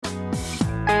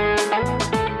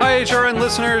HRN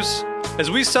listeners.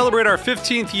 As we celebrate our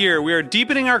 15th year, we are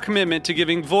deepening our commitment to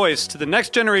giving voice to the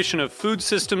next generation of food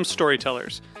systems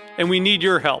storytellers, and we need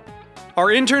your help. Our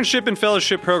internship and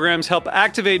fellowship programs help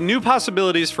activate new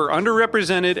possibilities for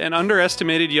underrepresented and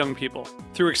underestimated young people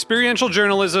through experiential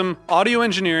journalism, audio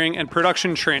engineering, and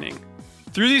production training.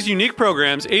 Through these unique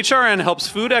programs, HRN helps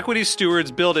food equity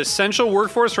stewards build essential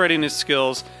workforce readiness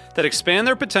skills that expand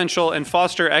their potential and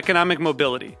foster economic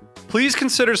mobility. Please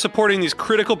consider supporting these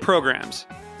critical programs.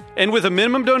 And with a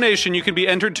minimum donation, you can be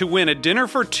entered to win a dinner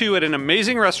for two at an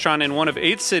amazing restaurant in one of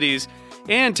 8 cities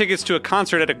and tickets to a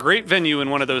concert at a great venue in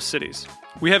one of those cities.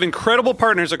 We have incredible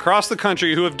partners across the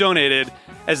country who have donated,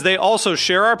 as they also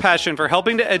share our passion for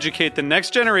helping to educate the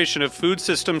next generation of food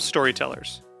systems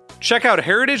storytellers. Check out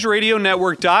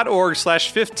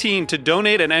heritageradionetwork.org/15 to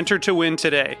donate and enter to win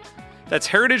today. That's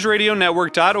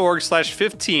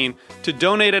heritageradionetwork.org/15 to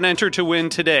donate and enter to win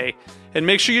today. And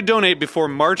make sure you donate before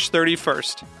March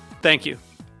 31st. Thank you.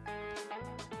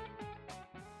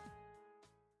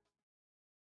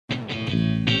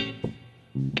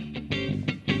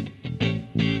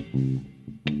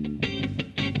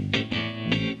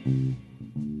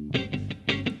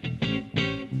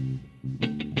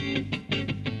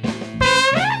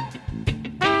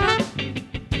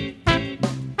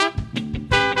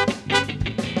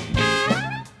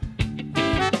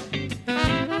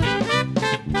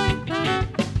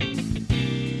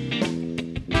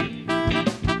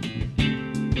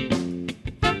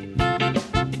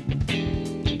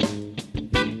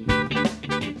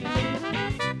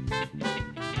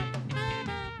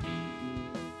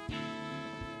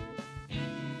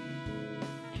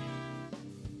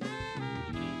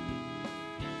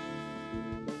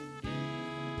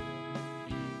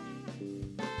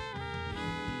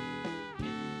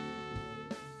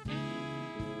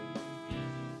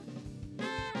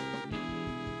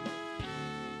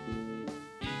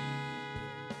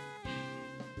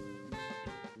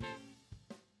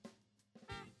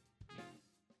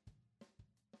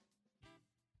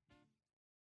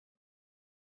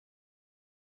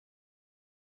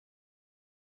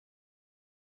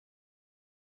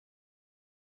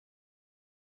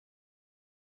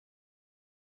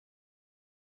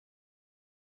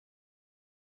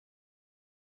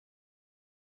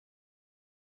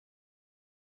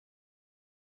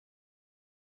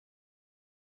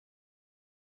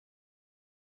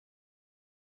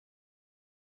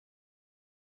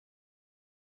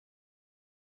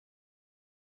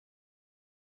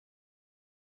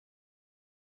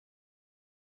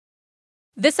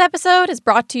 This episode is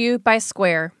brought to you by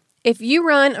Square. If you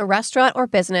run a restaurant or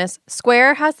business,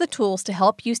 Square has the tools to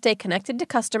help you stay connected to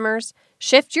customers,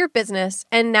 shift your business,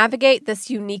 and navigate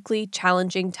this uniquely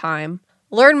challenging time.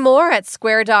 Learn more at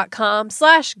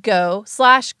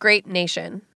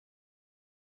square.com/go/greatnation.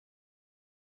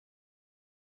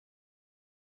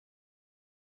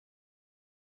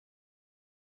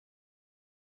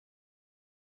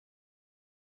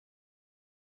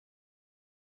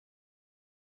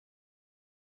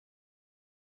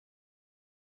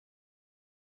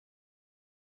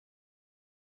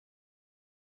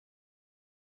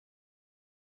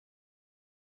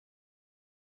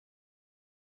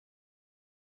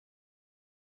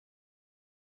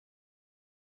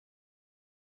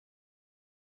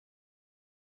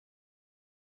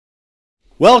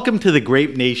 Welcome to the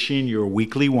Grape Nation, your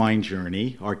weekly wine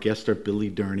journey. Our guests are Billy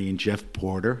Durney and Jeff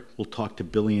Porter. We'll talk to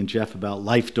Billy and Jeff about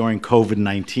life during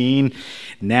COVID-19,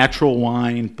 natural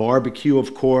wine, barbecue,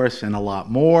 of course, and a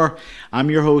lot more. I'm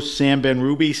your host, Sam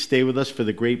Ben-Ruby. Stay with us for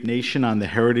the Grape Nation on the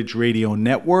Heritage Radio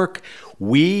Network.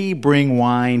 We bring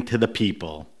wine to the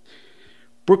people.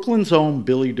 Brooklyn's own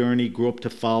Billy Durney grew up to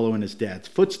follow in his dad's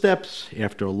footsteps.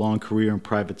 After a long career in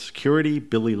private security,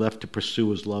 Billy left to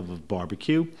pursue his love of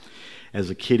barbecue. As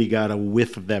a kid, he got a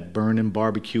whiff of that burning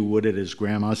barbecue wood at his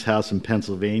grandma's house in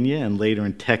Pennsylvania and later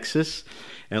in Texas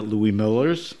at Louis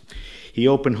Miller's. He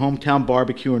opened Hometown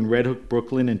Barbecue in Red Hook,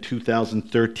 Brooklyn in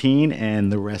 2013, and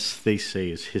the rest, they say,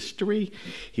 is history.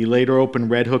 He later opened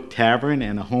Red Hook Tavern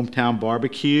and a Hometown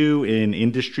Barbecue in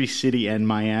Industry City and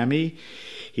Miami.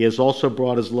 He has also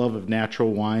brought his love of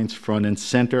natural wines front and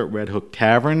center at Red Hook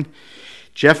Tavern.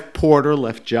 Jeff Porter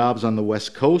left jobs on the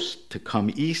West Coast to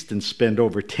come east and spend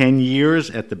over 10 years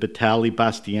at the Batali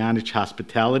Bastianich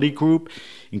Hospitality Group,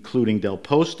 including Del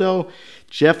Posto.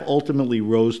 Jeff ultimately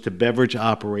rose to beverage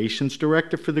operations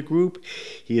director for the group.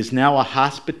 He is now a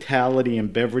hospitality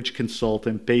and beverage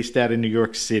consultant based out of New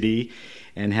York City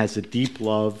and has a deep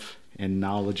love and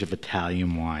knowledge of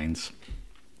Italian wines.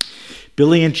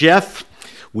 Billy and Jeff,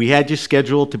 we had you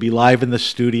scheduled to be live in the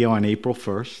studio on April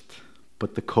 1st.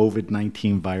 but the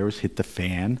COVID-19 virus hit the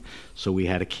fan, so we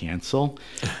had to cancel.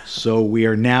 So we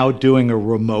are now doing a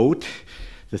remote.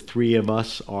 The three of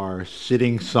us are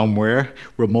sitting somewhere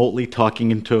remotely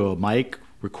talking into a mic,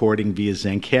 recording via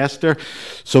Zencaster.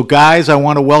 So guys, I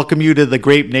want to welcome you to the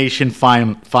Grape Nation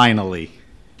finally.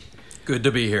 Good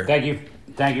to be here.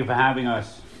 Thank you for having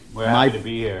us. We're happy to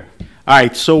be here. All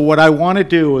right, so what I want to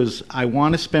do is I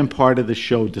want to spend part of the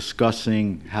show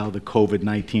discussing how the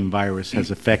COVID-19 virus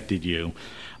has affected you.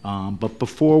 But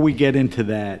before we get into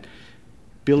that,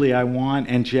 Billy,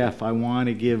 and Jeff, I want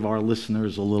to give our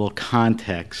listeners a little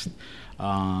context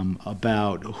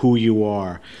about who you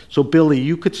are. So, Billy,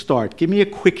 you could start. Give me a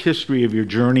quick history of your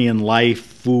journey in life,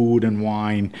 food, and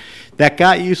wine that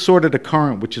got you sort of to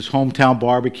current, which is Hometown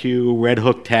Barbecue, Red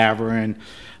Hook Tavern,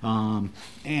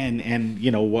 and you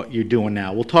know what you're doing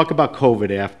now. We'll talk about COVID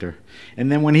after,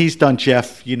 and then when he's done,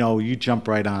 Jeff, you know, you jump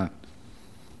right on.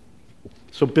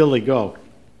 So, Billy, go.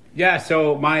 Yeah.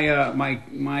 So my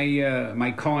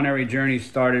culinary journey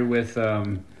started with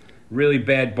really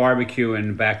bad barbecue in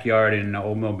the backyard in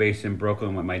Old Mill Basin,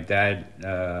 Brooklyn, with my dad.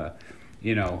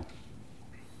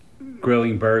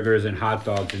 Grilling burgers and hot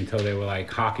dogs until they were like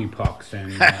hockey pucks,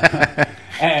 and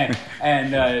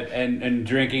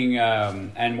drinking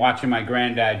and watching my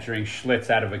granddad drink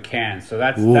Schlitz out of a can. So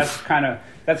that's kind of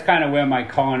where my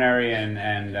culinary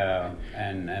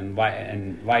and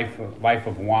life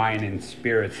of wine and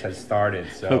spirits has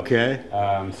started. So okay.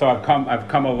 So I've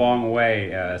come a long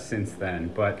way since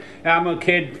then. But yeah, I'm a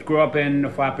kid, grew up in the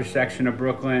Flatbush section of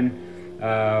Brooklyn.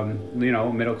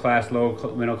 Middle class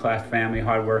family,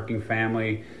 hardworking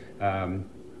family.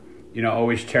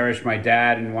 Always cherished my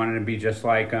dad and wanted to be just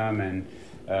like him, and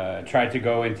tried to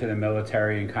go into the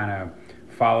military and kind of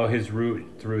follow his route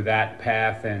through that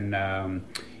path, and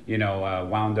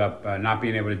wound up not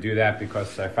being able to do that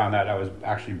because I found out I was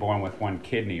actually born with one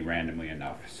kidney randomly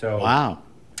enough. So wow,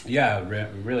 yeah,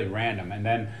 really random. And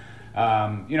then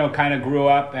kind of grew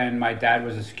up, and my dad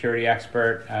was a security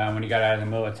expert when he got out of the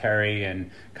military, and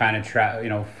kind of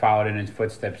followed in his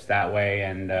footsteps that way.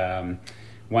 And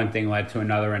one thing led to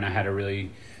another, and I had a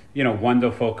really,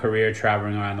 wonderful career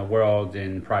traveling around the world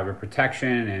in private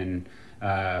protection. And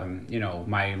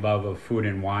my love of food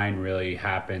and wine really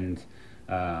happened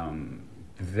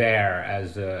there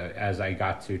as I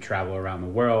got to travel around the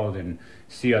world and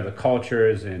see other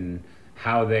cultures and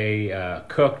how they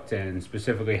cooked, and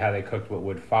specifically how they cooked with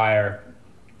wood fire.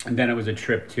 And then it was a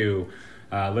trip to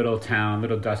a little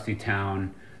dusty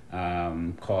town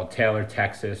called Taylor,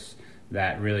 Texas,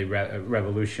 that really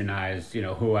revolutionized,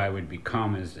 who I would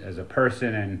become as a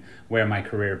person and where my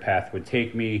career path would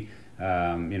take me.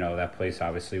 That place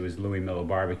obviously was Louis Miller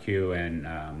Barbecue,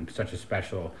 and such a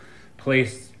special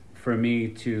place for me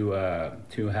to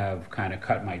have kind of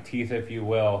cut my teeth, if you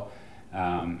will.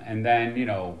 And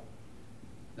then,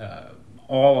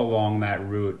 all along that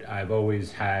route, I've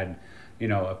always had,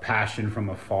 a passion from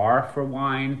afar for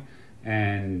wine,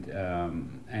 and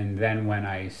then when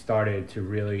I started to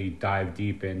really dive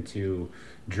deep into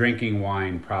drinking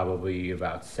wine, probably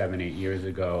about 7-8 years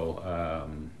ago,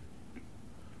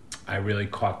 I really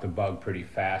caught the bug pretty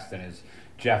fast. And as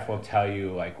Jeff will tell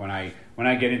you, like when I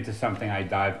get into something, I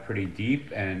dive pretty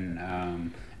deep, and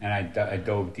I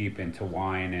dove deep into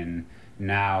wine, and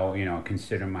now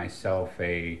consider myself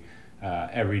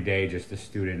every day just a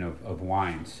student of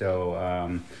wine.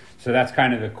 So that's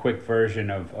kind of the quick version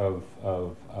of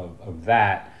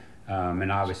that.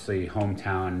 And obviously,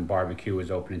 Hometown Barbecue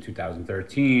was opened in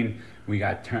 2013. We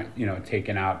got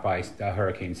taken out by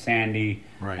Hurricane Sandy.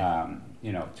 Right.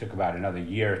 Took about another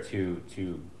year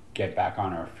to get back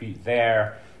on our feet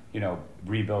there.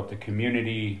 Rebuilt the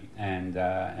community, and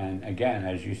again,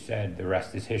 as you said, the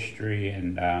rest is history.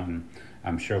 And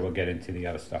I'm sure we'll get into the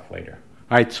other stuff later.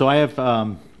 All right, so I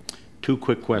have two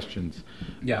quick questions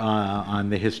on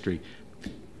the history.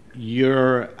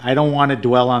 I don't want to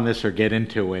dwell on this or get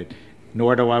into it,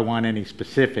 nor do I want any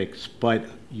specifics, but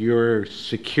your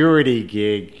security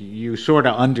gig, you sort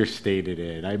of understated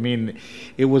it. I mean,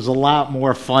 it was a lot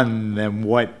more fun than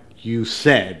what you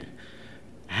said.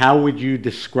 How would you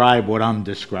describe what I'm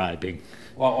describing?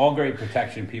 Well, all great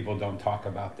protection people don't talk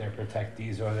about their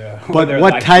protectees or their. But their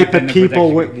what type of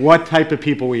people? What type of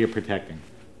people were you protecting?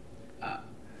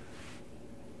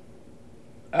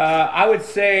 I would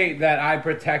say that I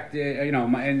protected.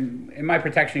 In my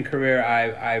protection career,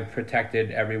 I've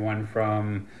protected everyone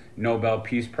from Nobel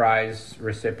Peace Prize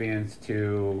recipients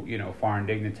to foreign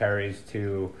dignitaries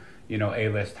to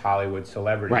A-list Hollywood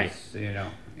celebrities. Right.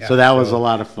 Yeah, so that was a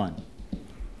lot of fun.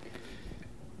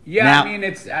 Yeah, Now-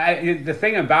 I mean, the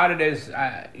thing about it is,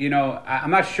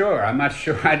 I'm not sure. I'm not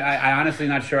sure. I honestly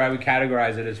not sure I would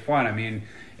categorize it as fun. I mean,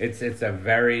 it's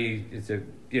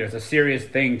a serious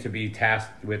thing to be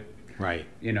tasked with, Right.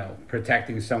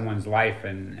 protecting someone's life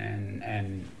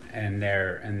and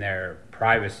their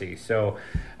privacy. So,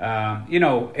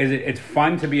 it's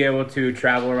fun to be able to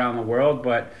travel around the world,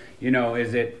 but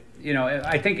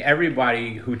I think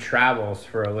everybody who travels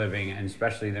for a living, and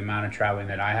especially the amount of traveling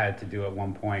that I had to do at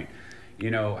one point,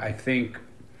 I think,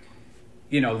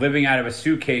 living out of a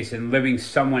suitcase and living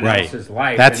someone Right. else's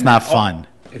life. That's and not fun.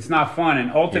 It's not fun.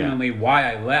 And ultimately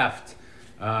why I left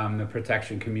the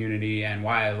protection community and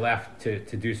why I left to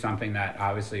do something that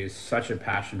obviously is such a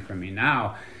passion for me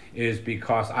now is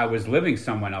because I was living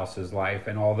someone else's life.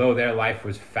 And although their life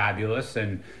was fabulous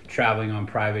and traveling on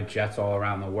private jets all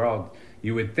around the world,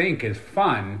 you would think is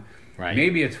fun. Right.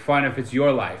 Maybe it's fun if it's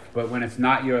your life, but when it's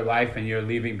not your life and you're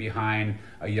leaving behind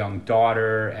a young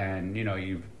daughter and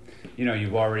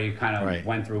you've already kind of Right.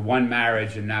 went through one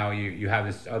marriage and now you have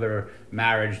this other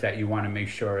marriage that you want to make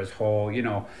sure is whole,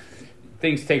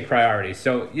 things take priority.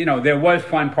 So, there was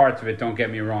fun parts of it, don't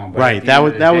get me wrong. But Right. That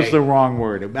was the wrong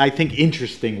word. I think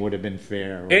interesting would have been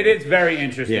fair. It is very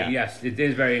interesting. Yeah. Yes, it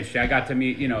is very interesting. I got to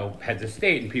meet, heads of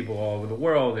state and people all over the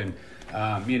world, and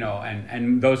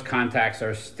and those contacts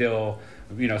are still,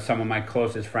 some of my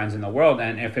closest friends in the world.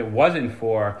 And if it wasn't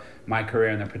for my career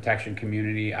in the protection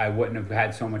community, I wouldn't have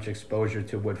had so much exposure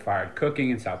to wood-fired cooking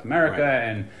in South America, Right.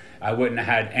 and I wouldn't have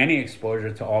had any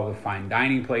exposure to all the fine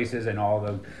dining places and all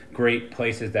the great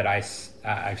places that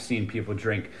I've seen people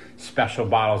drink special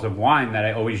bottles of wine that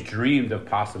I always dreamed of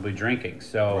possibly drinking.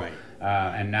 So. Right.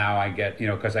 And now I get,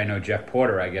 because I know Jeff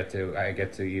Porter, I get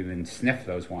to even sniff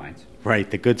those wines. Right,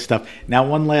 the good stuff. Now,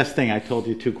 one last thing. I told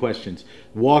you 2 questions.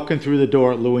 Walking through the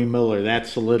door at Louis Miller, that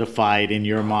solidified in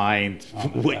your mind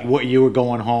what you were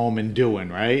going home and doing,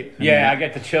 right? Yeah, I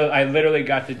get the chill. I literally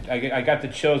got I got the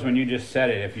chills when you just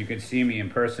said it. If you could see me in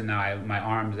person now, my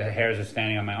arms, the hairs are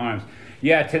standing on my arms.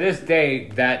 Yeah, to this day,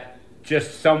 that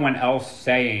just someone else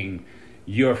saying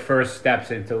your first steps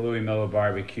into Louis Miller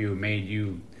Barbecue made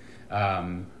you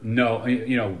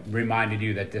reminded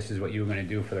you that this is what you were going to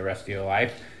do for the rest of your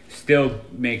life, still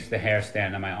makes the hair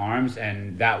stand on my arms,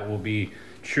 and that will be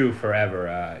true forever.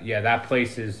 That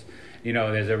place is,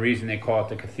 there's a reason they call it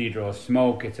the Cathedral of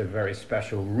Smoke. It's a very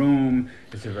special room.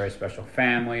 It's a very special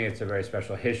family. It's a very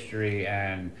special history,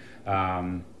 and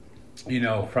from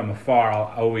afar,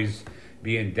 I'll always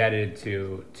be indebted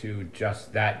to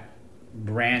just that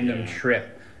random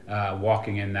trip.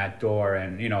 Walking in that door,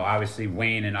 and obviously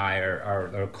Wayne and I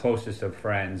are closest of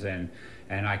friends, and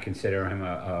I consider him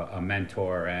a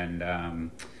mentor, and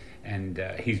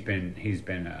he's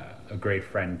been a great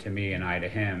friend to me, and I to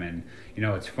him. And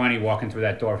it's funny walking through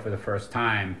that door for the first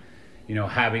time,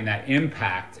 having that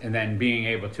impact, and then being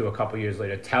able to a couple years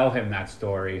later tell him that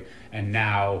story, and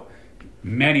now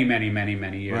many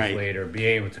years Right. later be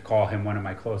able to call him one of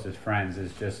my closest friends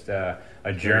is just a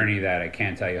journey that I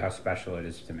can't tell you how special it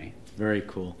is to me. Very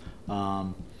cool.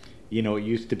 It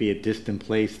used to be a distant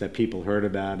place that people heard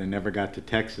about and never got to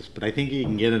Texas, but I think you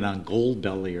can get it on Gold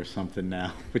Belly or something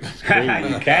now, which is great.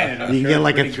 You can. And I'm You can sure get it's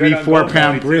like a pretty good on 3-4 Gold Belly,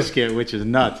 pound too. brisket, which is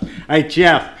nuts. All right,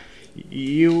 Jeff,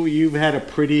 you've had a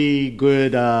pretty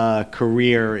good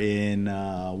career in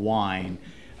wine.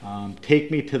 Take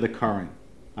me to the current.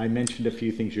 I mentioned a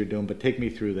few things you're doing, but take me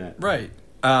through that. Right.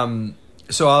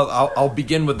 So I'll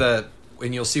begin with that,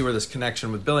 and you'll see where this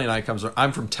connection with Billy and I comes.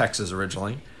 I'm from Texas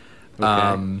originally,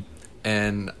 Okay.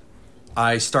 and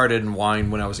I started in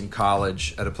wine when I was in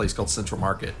college at a place called Central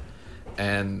Market,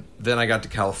 and then I got to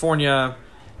California,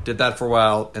 did that for a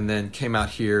while, and then came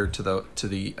out here to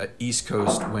the East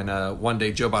Coast when one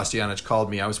day Joe Bastianich called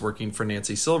me. I was working for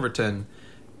Nancy Silverton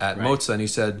at Mozza, and he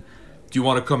said, "Do you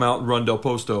want to come out and run Del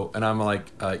Posto?" And I'm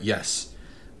like, yes.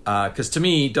 Because to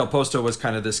me, Del Posto was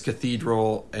kind of this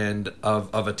cathedral and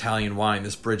of Italian wine,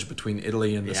 this bridge between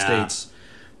Italy and the States.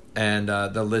 And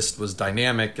the list was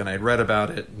dynamic, and I'd read about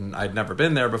it, and I'd never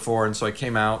been there before. And so I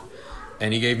came out,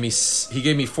 and he gave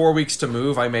me 4 weeks to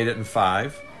move. I made it in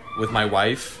 5 with my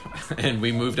wife, and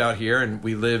we moved out here, and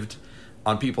we lived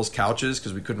on people's couches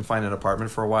because we couldn't find an apartment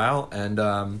for a while.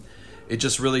 And it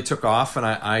just really took off, and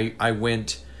I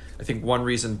went... I think one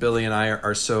reason Billy and I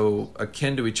are so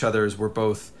akin to each other is we're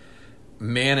both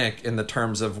manic in the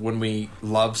terms of when we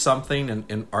love something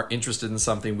and are interested in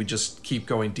something, we just keep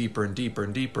going deeper and deeper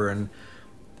and deeper. And,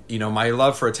 my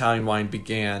love for Italian wine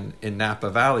began in Napa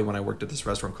Valley when I worked at this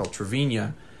restaurant called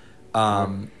Trevina.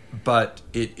 But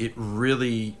it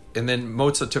really, and then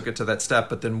Mozza took it to that step.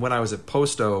 But then when I was at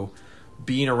Posto,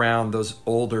 being around those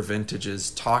older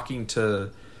vintages, talking to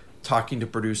talking to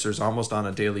producers almost on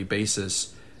a daily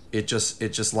basis, it just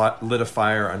lit a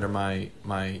fire under my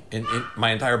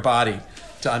entire body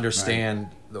to understand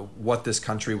what this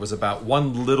country was about.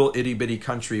 One little itty bitty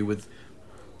country with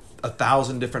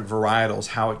 1,000 different varietals,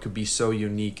 how it could be so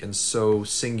unique and so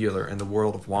singular in the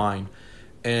world of wine.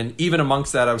 And even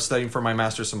amongst that, I was studying for my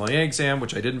Master Sommelier exam,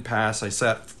 which I didn't pass. I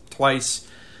sat twice,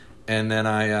 and then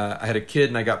I had a kid,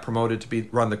 and I got promoted to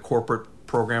run the corporate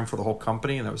program for the whole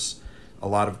company, and that was a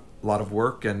lot of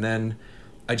work. And then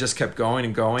I just kept going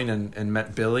and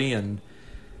met Billy, and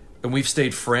we've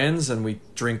stayed friends, and we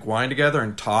drink wine together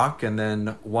and talk. And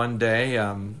then one day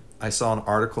I saw an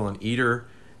article in Eater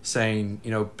saying,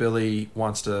 Billy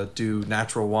wants to do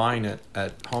natural wine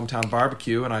at Hometown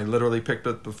Barbecue, and I literally picked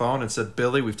up the phone and said,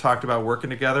 Billy, we've talked about working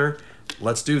together.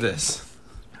 Let's do this.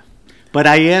 But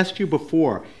I asked you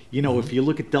before, if you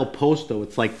look at Del Posto,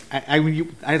 it's like,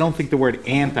 I don't think the word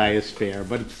anti is fair,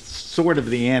 but it's sort of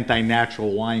the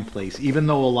anti-natural wine place, even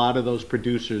though a lot of those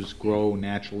producers grow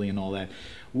naturally and all that.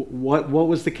 What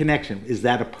was the connection? Is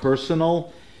that a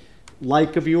personal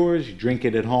like of yours? You drink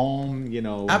it at home,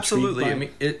 Absolutely. I mean,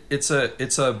 it's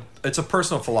a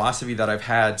personal philosophy that I've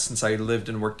had since I lived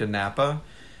and worked in Napa.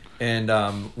 And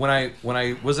when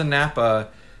I was in Napa,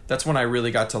 that's when I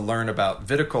really got to learn about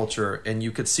viticulture, and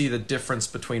you could see the difference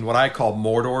between what I call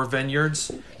Mordor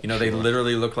vineyards. They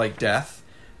literally look like death,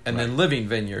 and then living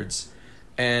vineyards.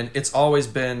 And it's always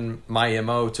been my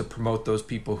MO to promote those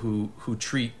people who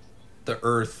treat the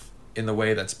earth in the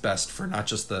way that's best for not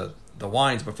just the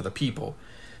wines, but for the people.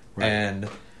 Right. And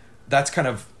that's kind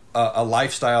of a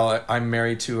lifestyle. I'm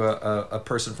married to a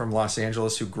person from Los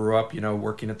Angeles who grew up,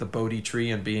 working at the Bodhi tree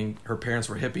and her parents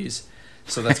were hippies.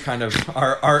 So that's kind of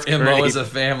our MO as a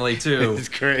family too. It's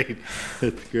great.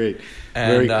 It's great.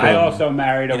 And very cool. I also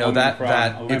married a woman from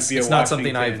Olympia, it's not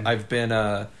something I've been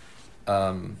a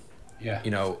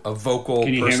vocal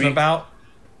person about.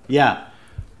 Yeah.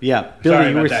 Yeah, Billy, sorry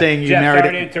you were that. saying you Jeff, married...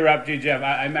 Sorry to interrupt you, Jeff.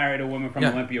 I married a woman from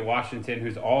Olympia, Washington,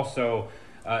 who's also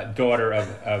daughter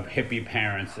of hippie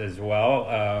parents as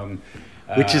well.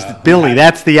 Which is, Billy,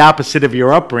 that's the opposite of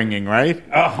your upbringing, right?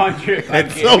 100.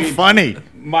 That's funny.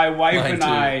 My wife and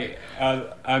I,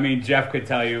 Jeff could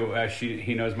tell you,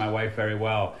 he knows my wife very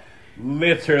well,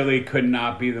 literally could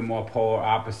not be the more polar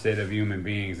opposite of human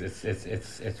beings.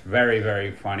 It's very, very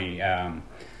funny.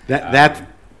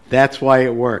 That's why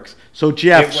it works. So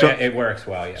Jeff, it works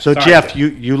well. Yeah. So sorry, Jeff,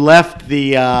 you left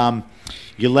the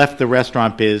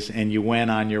restaurant biz and you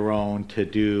went on your own to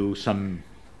do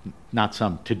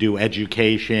to do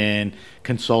education,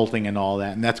 consulting, and all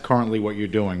that. And that's currently what you're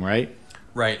doing, right?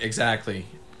 Right, exactly.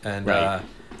 And right.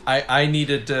 I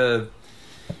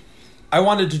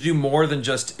wanted to do more than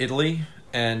just Italy,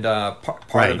 and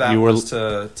part of that was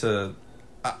to.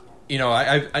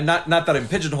 I not that I'm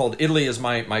pigeonholed. Italy is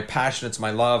my passion. It's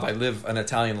my love. I live an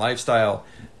Italian lifestyle,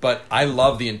 but I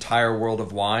love the entire world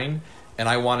of wine, and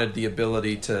I wanted the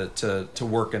ability to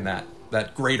work in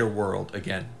that greater world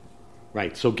again.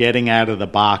 Right. So getting out of the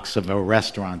box of a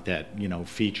restaurant that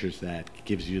features that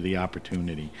gives you the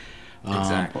opportunity.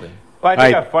 Exactly. Well,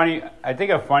 I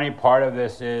think a funny part of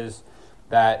this is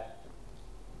that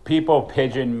people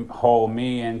pigeonhole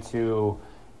me into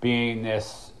being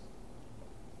this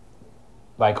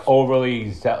like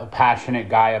overly passionate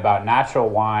guy about natural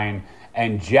wine,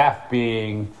 and Jeff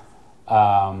being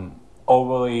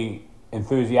overly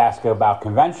enthusiastic about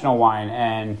conventional wine.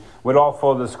 And with all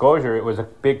full disclosure, it was a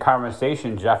big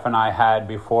conversation Jeff and I had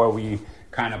before we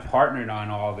kind of partnered on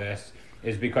all this,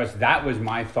 is because that was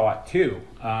my thought too.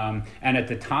 And at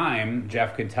the time,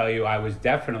 Jeff could tell you I was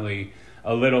definitely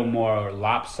a little more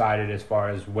lopsided as far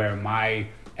as where my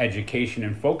education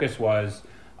and focus was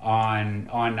on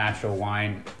natural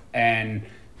wine, and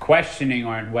questioning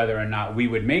whether or not we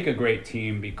would make a great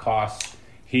team because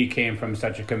he came from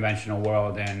such a conventional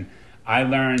world. And I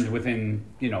learned within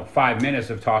 5 minutes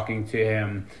of talking to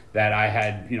him that I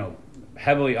had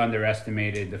heavily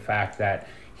underestimated the fact that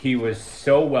he was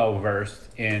so well versed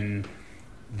in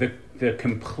the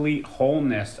complete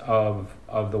wholeness of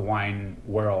the wine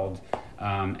world.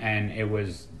 And it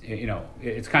was,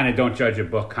 it's kind of don't judge a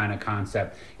book kind of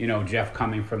concept. Jeff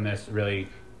coming from this really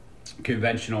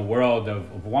conventional world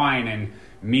of wine, and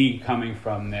me coming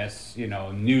from this,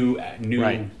 new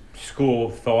right.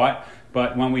 school thought.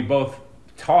 But when we both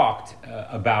talked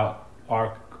about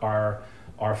our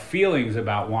feelings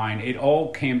about wine, it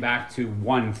all came back to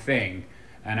one thing,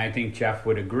 and I think Jeff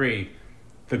would agree: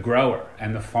 the grower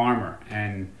and the farmer,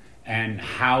 and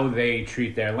how they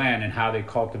treat their land and how they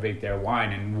cultivate their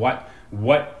wine, and what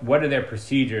are their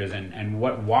procedures, and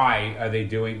why are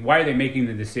they making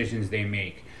the decisions they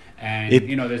make. And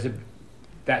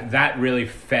that really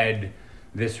fed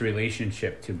this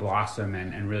relationship to blossom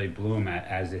and really bloom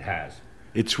as it has.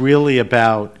 It's really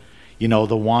about,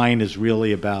 the wine is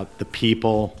really about the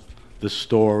people, the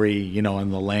story,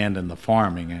 and the land and the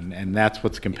farming, and that's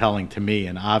what's compelling to me,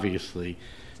 and obviously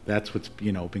that's what's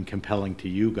been compelling to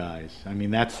you guys. I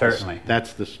mean, that's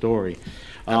that's the story.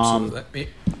 Absolutely.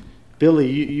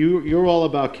 Billy, you're all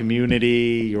about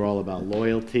community. You're all about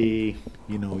loyalty.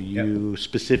 You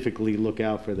specifically look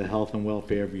out for the health and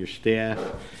welfare of your staff.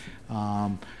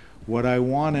 What I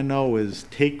want to know is,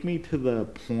 take me to the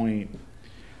point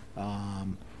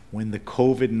when the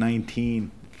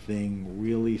COVID-19 thing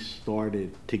really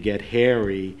started to get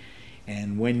hairy,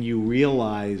 and when you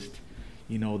realized,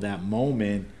 that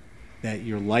moment that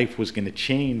your life was going to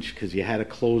change because you had to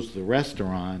close the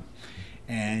restaurant,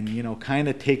 and, kind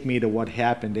of take me to what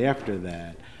happened after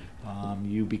that.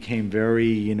 You became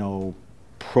very,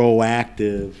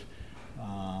 proactive,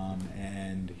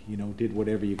 and, did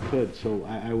whatever you could. So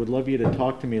I would love you to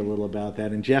talk to me a little about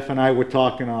that. And Jeff and I were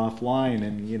talking offline,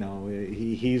 and,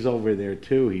 he's over there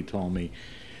too, he told me.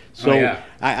 So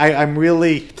I'm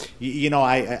really,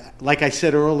 like I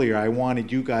said earlier, I wanted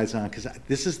you guys on because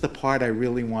this is the part I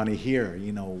really want to hear.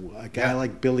 A guy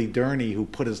like Billy Durney, who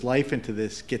put his life into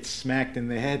this, gets smacked in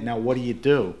the head. Now, what do you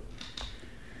do?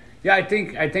 Yeah, I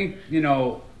think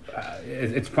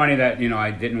it's funny that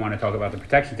I didn't want to talk about the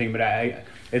protection thing, but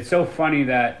it's so funny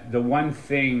that the one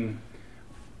thing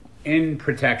in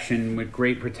protection with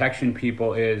great protection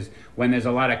people is when there's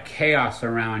a lot of chaos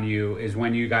around you is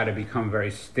when you got to become very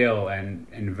still and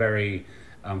very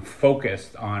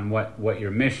focused on what your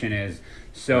mission is.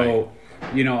 So,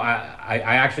 I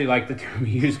actually like the term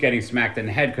you use, getting smacked in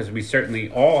the head, because we certainly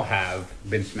all have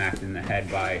been smacked in the head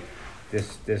by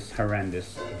this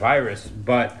horrendous virus.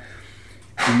 But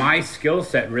my skill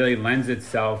set really lends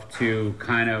itself to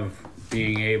kind of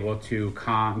being able to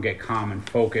get calm and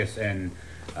focus. And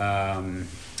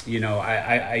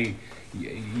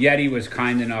Yeti was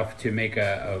kind enough to make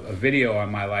a video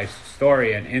on my life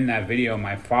story, and in that video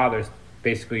my father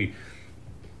basically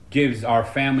gives our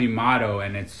family motto,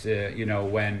 and it's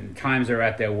when times are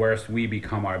at their worst, we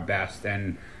become our best.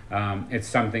 And it's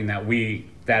something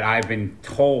that I've been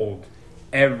told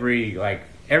every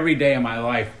day of my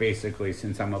life, basically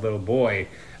since I'm a little boy,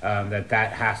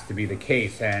 that has to be the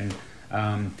case. And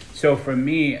so for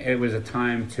me, it was a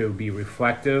time to be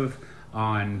reflective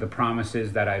on the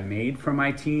promises that I made for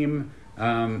my team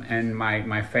and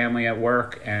my family at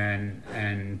work, and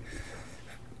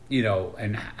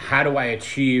how do I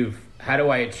achieve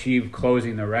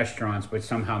closing the restaurants but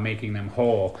somehow making them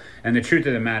whole. And the truth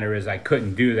of the matter is I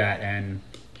couldn't do that, and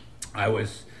I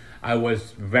was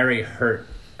very hurt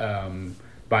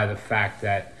by the fact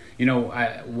that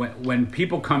when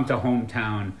people come to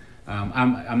hometown,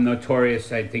 I'm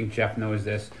notorious. I think Jeff knows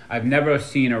this. I've never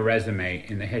seen a resume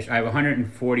in the history. I have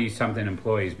 140 something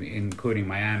employees, including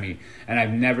Miami, and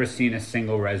I've never seen a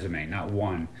single resume, not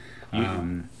one.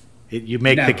 You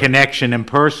make the connection in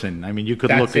person. I mean, you could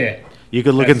That's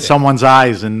look in someone's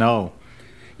eyes and know.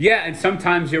 Yeah, and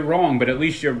sometimes you're wrong, but at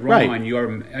least you're wrong on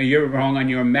you're wrong on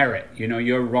your merit.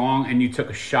 You're wrong, and you took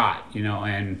a shot.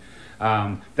 And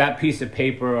that piece of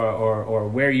paper or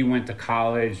where you went to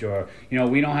college, or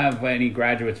we don't have any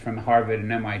graduates from Harvard and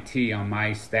MIT on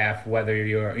my staff. Whether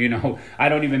you're I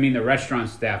don't even mean the restaurant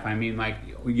staff. I mean like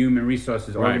human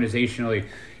resources, organizationally.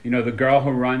 The girl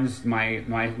who runs my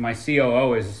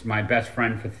COO is my best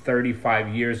friend for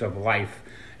 35 years of life,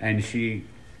 and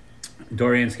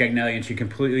Dorian Scagnelli, and she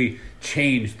completely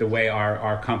changed the way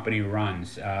our company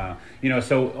runs.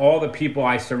 So all the people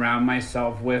I surround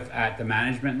myself with at the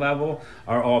management level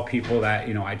are all people that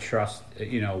I trust.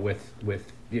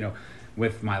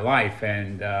 With my life,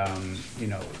 and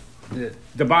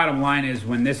the bottom line is,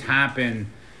 when this happened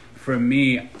for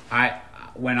me,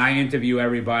 when I interview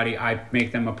everybody, I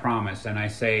make them a promise, and I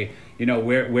say,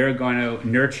 we're going to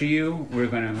nurture you, we're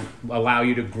going to allow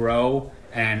you to grow,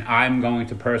 and I'm going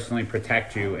to personally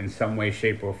protect you in some way,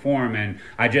 shape, or form. And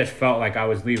I just felt like I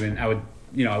was leaving. I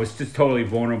was just totally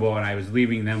vulnerable, and I was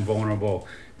leaving them vulnerable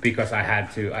because I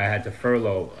had to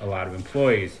furlough a lot of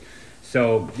employees.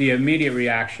 So the immediate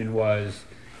reaction was,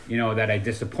 that I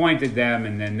disappointed them,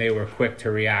 and then they were quick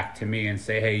to react to me and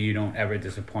say, hey, you don't ever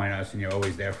disappoint us, and you're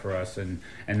always there for us. And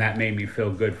that made me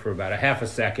feel good for about a half a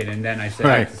second. And then I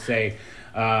had to say,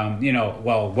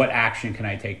 well, what action can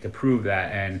I take to prove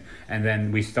that? And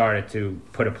then we started to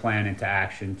put a plan into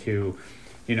action to,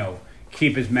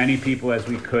 keep as many people as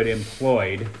we could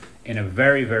employed in a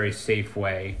very, very safe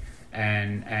way.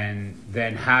 And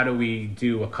then how do we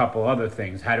do a couple other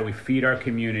things? How do we feed our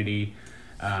community?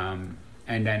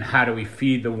 and then how do we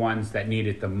feed the ones that need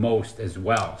it the most as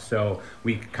well. So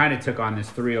we kind of took on this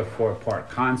 3 or 4 part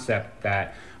concept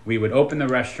that we would open the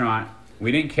restaurant.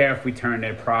 We didn't care if we turned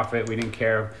a profit. We didn't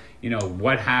care,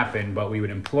 what happened, but we would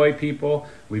employ people.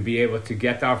 We'd be able to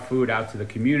get our food out to the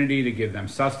community to give them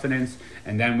sustenance.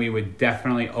 And then we would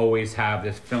definitely always have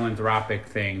this philanthropic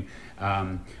thing,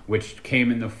 which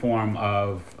came in the form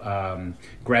of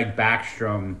Greg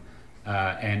Backstrom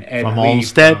and Ed from Lee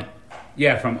Olmsted?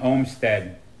 From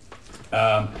Olmsted.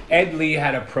 Ed Lee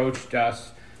had approached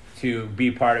us to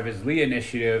be part of his Lee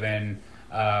initiative, and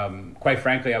quite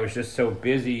frankly, I was just so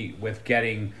busy with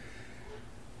getting,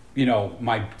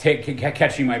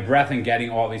 catching my breath and getting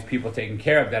all these people taken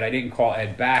care of that I didn't call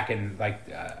Ed back. And I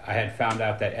had found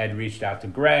out that Ed reached out to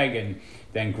Greg, and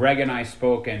then Greg and I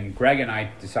spoke, and Greg and I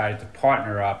decided to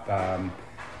partner up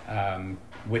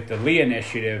with the Lee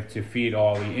initiative to feed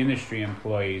all the industry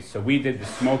employees. So we did the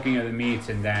smoking of the meats,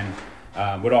 and then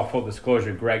with all full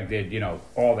disclosure, Greg did,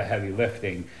 all the heavy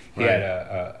lifting. He had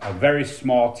a very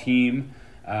small team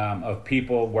of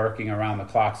people working around the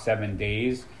clock 7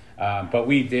 days. But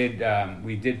we did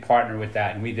partner with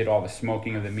that, and we did all the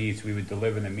smoking of the meats. We would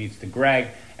deliver the meats to Greg,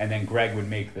 and then Greg would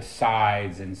make the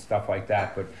sides and stuff like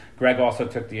that. But Greg also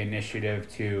took the initiative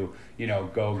to,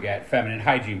 go get feminine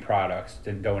hygiene products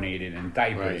to donate it, and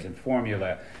diapers and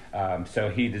formula. So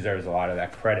he deserves a lot of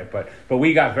that credit. But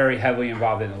we got very heavily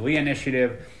involved in the Lee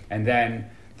initiative, and then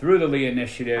through the Lee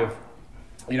initiative,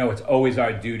 it's always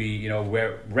our duty,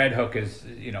 where Red Hook is,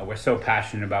 we're so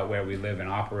passionate about where we live and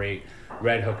operate.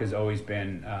 Red Hook has always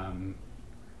been, one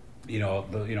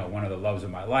of the loves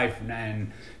of my life,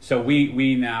 and so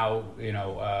we now,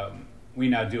 we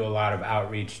now do a lot of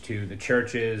outreach to the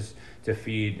churches to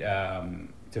feed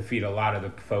a lot of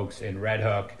the folks in Red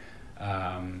Hook.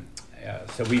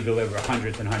 So we deliver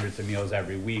hundreds and hundreds of meals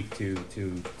every week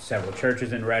to several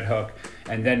churches in Red Hook,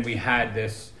 and then we had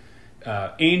this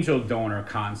angel donor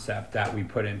concept that we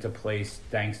put into place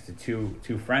thanks to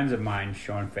two friends of mine,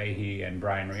 Sean Fahey and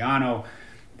Brian Riano,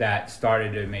 that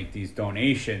started to make these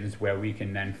donations where we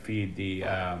can then feed the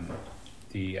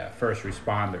first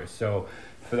responders. So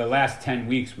for the last 10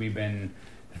 weeks, we've been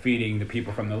feeding the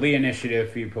people from the Lee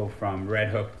Initiative, people from Red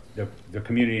Hook, the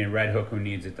community in Red Hook who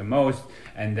needs it the most,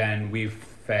 and then we've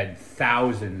fed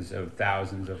thousands of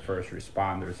first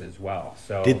responders as well.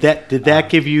 So did that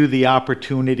give you the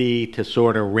opportunity to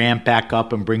sort of ramp back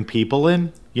up and bring people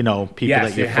in? People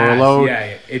yes, that you it furloughed?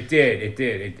 Has. Yeah, it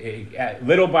did. It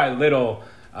little by little,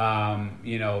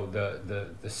 the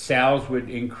sales would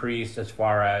increase as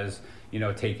far as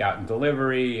takeout and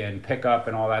delivery and pickup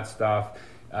and all that stuff.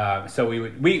 So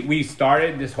we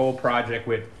started this whole project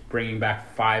with bringing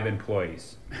back 5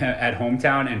 employees at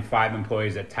Hometown and 5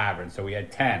 employees at Tavern. So we had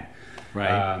 10.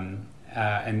 Right.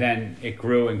 And then it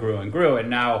grew and grew and grew. And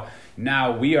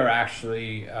now we are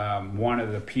actually one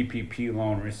of the PPP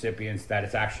loan recipients that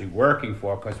it's actually working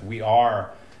for, because we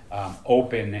are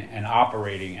open and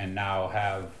operating and now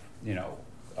have,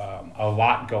 a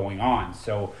lot going on.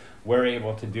 So we're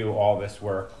able to do all this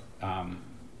work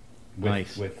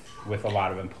Nice. with a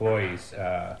lot of employees.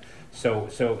 So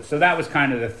that was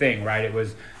kind of the thing, right? It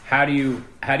was how do you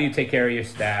take care of your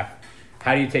staff,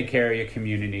 how do you take care of your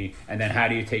community, and then how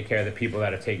do you take care of the people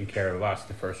that are taking care of us,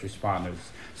 the first responders.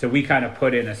 So we kind of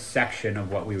put in a section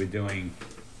of what we were doing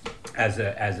as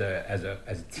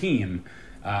a team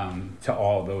to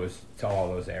all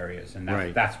those areas, and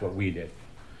that's what we did.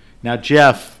 Now,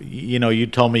 Jeff, you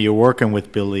told me you're working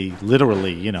with Billy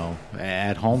literally,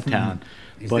 at Hometown.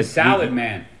 He's the salad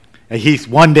man. He's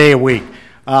 1 day a week.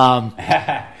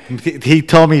 He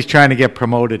told me he's trying to get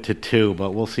promoted to 2,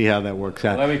 but we'll see how that works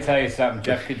out. Let me tell you something.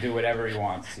 Jeff could do whatever he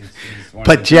wants. He's one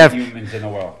But of the Jeff, best humans in the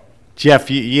world. Jeff,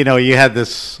 you had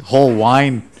this whole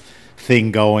wine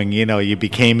thing going. You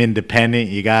became independent.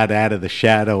 You got out of the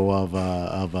shadow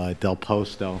of Del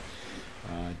Posto,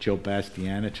 Joe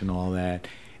Bastianich and all that.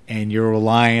 And you're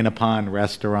relying upon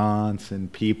restaurants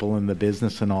and people in the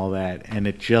business and all that. And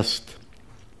it just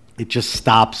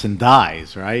stops and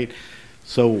dies, right?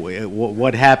 So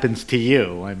what happens to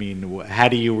you? I mean, how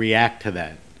do you react to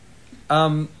that?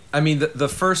 The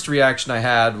first reaction I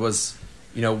had was,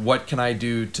 what can I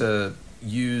do to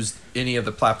use any of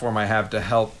the platform I have to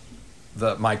help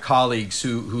my colleagues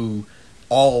who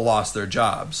all lost their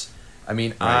jobs.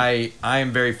 Right. I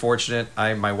am very fortunate.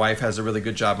 My wife has a really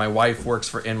good job. My wife works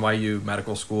for NYU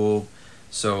Medical School,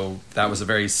 so that was a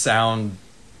very sound,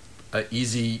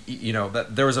 easy.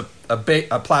 That there was a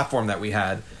platform that we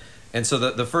had, and so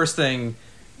the first thing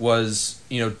was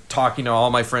talking to all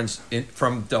my friends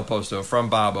from Del Posto, from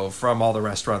Babbo, from all the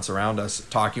restaurants around us,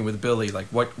 talking with Billy, like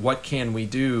what can we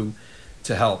do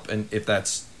to help, and if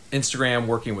that's Instagram,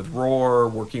 working with Roar,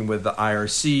 working with the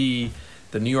IRC,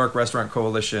 the New York Restaurant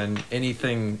Coalition,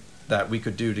 anything that we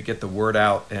could do to get the word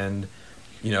out. And,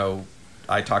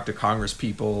 I talked to Congress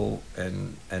people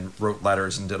and wrote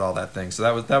letters and did all that thing.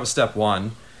 So that was step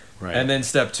one. Right. And then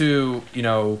step two,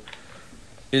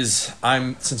 is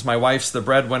since my wife's the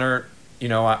breadwinner,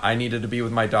 I needed to be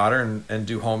with my daughter and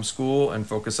do homeschool and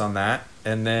focus on that.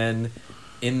 And then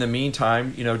in the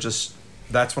meantime, just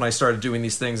that's when I started doing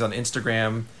these things on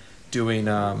Instagram, doing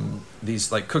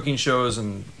these like cooking shows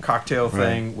and cocktail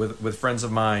thing with friends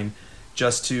of mine,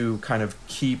 just to kind of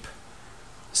keep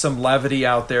some levity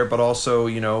out there, but also,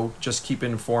 just keep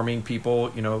informing people,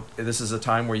 this is a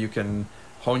time where you can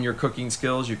hone your cooking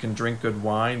skills, you can drink good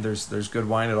wine. There's good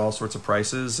wine at all sorts of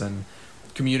prices, and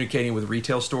communicating with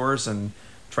retail stores and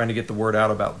trying to get the word out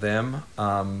about them.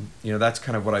 That's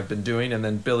kind of what I've been doing. And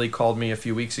then Billy called me a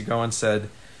few weeks ago and said,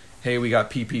 hey, we got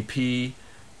PPP.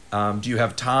 Do you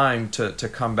have time to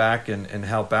come back and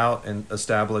help out and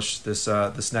establish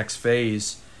this next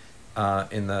phase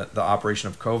in the operation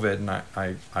of COVID? And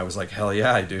I was like, hell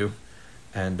yeah, I do.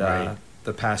 And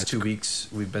the past 2 weeks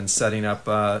we've been setting up,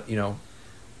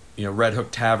 Red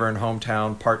Hook Tavern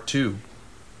Hometown Part 2.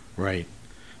 Right.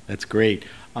 That's great.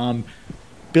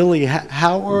 Billy,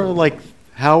 how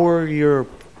are your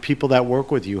people that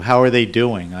work with you? How are they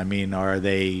doing? I mean, are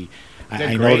they? They're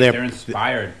I great. know they're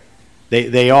inspired.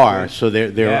 They are. So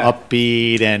they're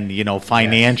upbeat and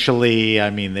financially. Yes. I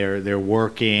mean, they're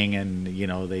working and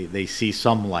they see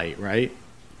some light, right?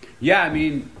 Yeah, I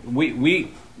mean,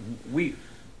 we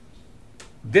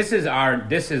this is our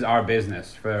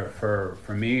business for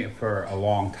me for a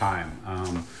long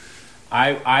time.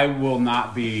 I will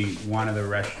not be one of the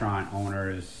restaurant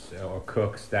owners or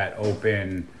cooks that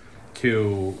open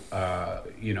to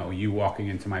you walking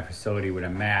into my facility with a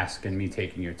mask and me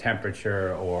taking your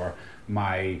temperature, or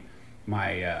my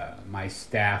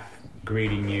staff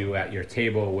greeting you at your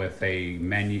table with a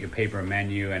paper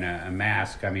menu and a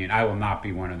mask. I mean, I will not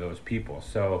be one of those people.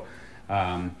 So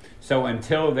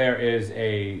until there is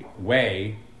a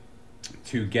way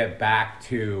to get back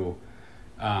to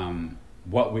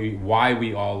why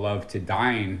we all love to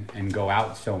dine and go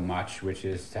out so much, which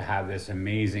is to have this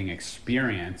amazing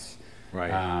experience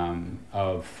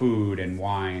of food and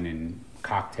wine and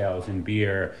cocktails and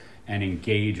beer, and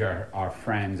engage our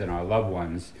friends and our loved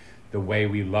ones the way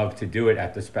we love to do it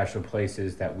at the special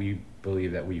places that we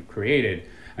believe that we've created.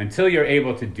 Until you're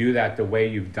able to do that the way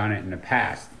you've done it in the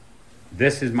past,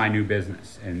 this is my new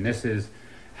business, and this is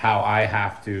how I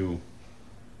have to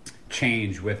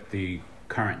change with the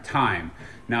current time.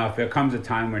 Now, if there comes a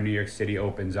time where New York City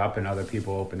opens up and other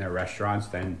people open their restaurants,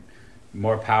 then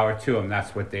more power to them.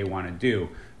 That's what they want to do.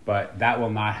 But that will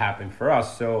not happen for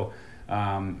us. So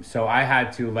I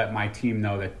had to let my team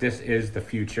know that this is the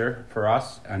future for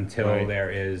us until there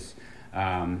is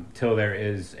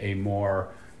a more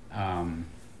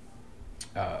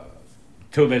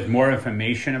till there's more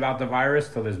information about the virus,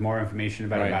 till there's more information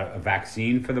about a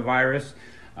vaccine for the virus.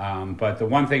 But the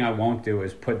one thing I won't do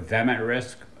is put them at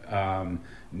risk,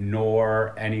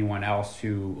 nor anyone else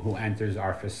who enters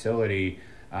our facility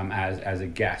as a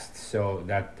guest. So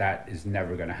that is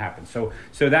never going to happen. So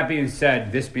that being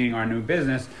said, this being our new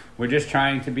business, we're just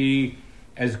trying to be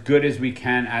as good as we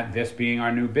can at this being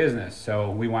our new business.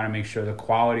 So we want to make sure the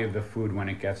quality of the food when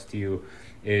it gets to you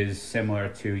is similar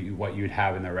to what you'd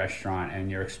have in the restaurant, and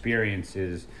your experience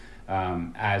is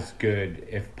as good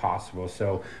if possible.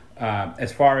 So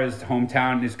as far as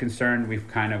Hometown is concerned, we've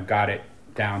kind of got it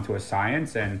down to a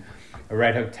science, and a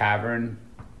Red Hook Tavern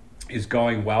is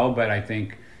going well, but I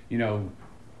think,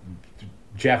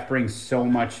 Jeff brings so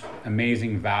much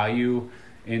amazing value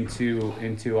into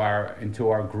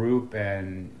our group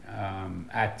and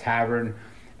at Tavern,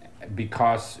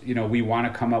 because we want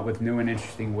to come up with new and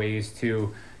interesting ways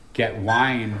to get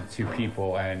wine to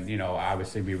people, and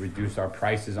obviously we reduce our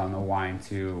prices on the wine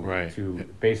to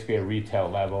basically a retail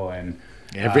level, and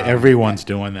everyone's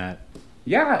doing that.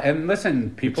 Yeah, and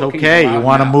listen, people. It's okay. You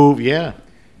want to move, yeah.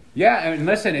 Yeah, and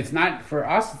listen, it's not for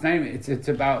us. It's not even, it's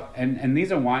about, and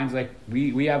these are wines like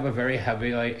we have a very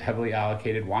heavily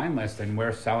allocated wine list, and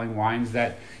we're selling wines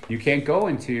that you can't go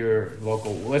into your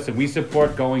local. Listen, we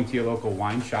support going to your local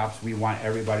wine shops. We want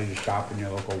everybody to shop in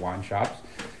your local wine shops,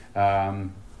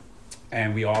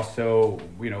 and we also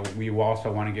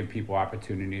want to give people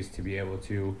opportunities to be able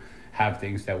to have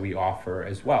things that we offer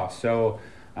as well. So.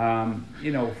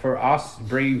 For us,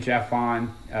 bringing Jeff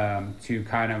on to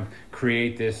kind of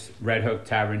create this Red Hook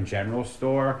Tavern general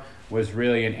store was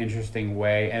really an interesting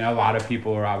way. And a lot of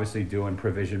people are obviously doing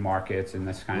provision markets and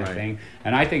this kind of thing.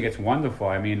 And I think it's wonderful.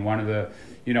 I mean, one of the,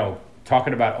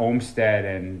 talking about Olmsted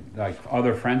and like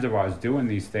other friends of ours doing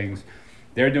these things,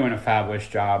 they're doing a fabulous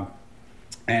job.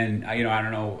 And I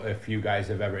don't know if you guys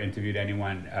have ever interviewed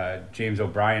anyone, James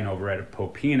O'Brien over at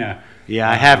Popina. Yeah,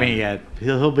 I haven't yet.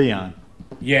 He'll be on.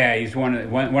 Yeah, he's one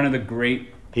of the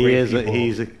great.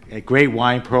 He's a great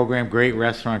wine program, great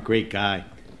restaurant, great guy.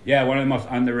 Yeah, one of the most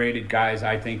underrated guys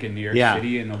I think in New York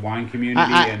City in the wine community.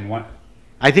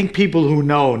 I think people who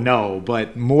know,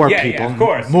 but more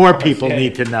people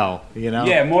need to know.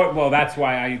 Yeah, more. Well, that's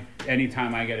why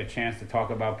anytime I get a chance to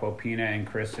talk about Popina and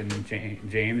Chris and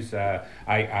James,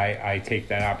 I take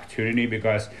that opportunity,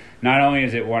 because not only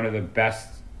is it one of the best,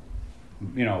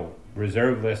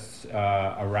 reserve lists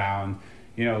around.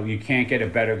 You can't get a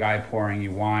better guy pouring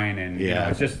you wine, and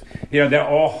it's just they're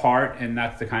all heart, and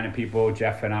that's the kind of people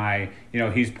Jeff and I.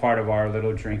 He's part of our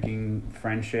little drinking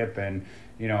friendship, and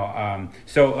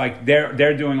so like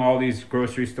they're doing all these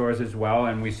grocery stores as well,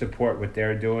 and we support what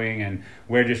they're doing, and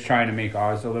we're just trying to make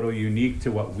ours a little unique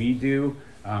to what we do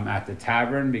at the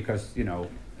tavern, because what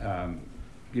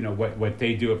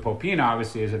they do at Popina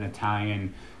obviously is an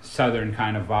Italian Southern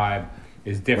kind of vibe,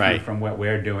 is different from what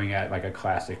we're doing at like a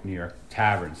classic New York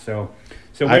tavern. So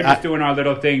we're just doing our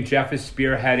little thing. Jeff is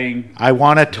spearheading. I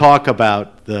want to talk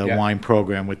about the wine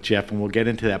program with Jeff, and we'll get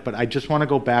into that. But I just want to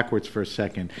go backwards for a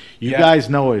second. You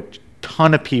guys know a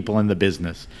ton of people in the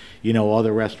business,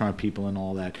 other restaurant people and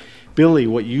all that. Billy,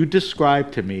 what you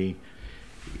described to me,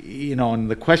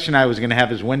 and the question I was going to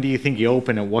have is, when do you think you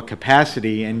open, at what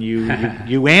capacity? And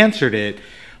you answered it.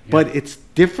 But it's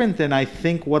different than I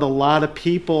think what a lot of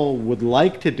people would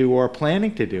like to do or are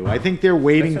planning to do. I think they're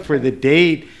waiting for the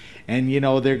date, and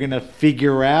they're going to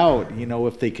figure out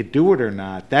if they could do it or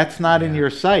not. That's not in your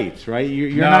sights, right?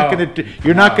 You're not going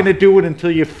to do it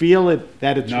until you feel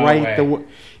that it's right.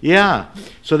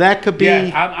 So that could be.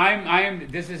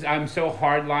 I'm so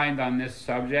hard-lined on this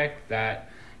subject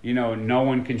that no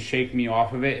one can shake me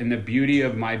off of it. And the beauty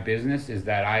of my business is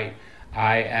that I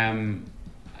am.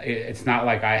 It's not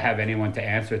like I have anyone to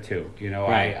answer to.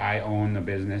 I own the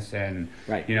business, and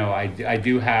I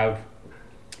do have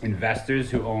investors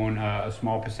who own a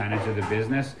small percentage of the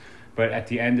business. But at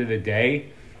the end of the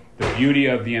day, the beauty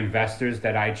of the investors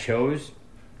that I chose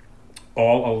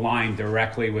all align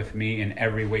directly with me in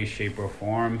every way, shape, or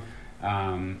form.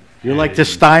 You're like the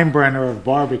Steinbrenner of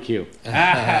barbecue.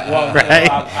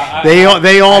 Right?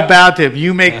 They all bow to him.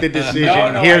 You make the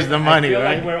decision. Here's the money. I feel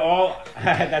right? Like we're all.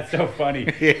 That's so funny.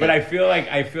 But I feel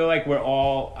like we're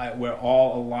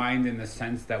all aligned in the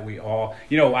sense that we all.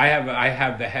 I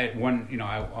have the head one.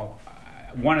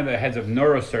 One of the heads of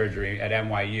neurosurgery at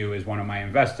NYU is one of my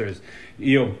investors.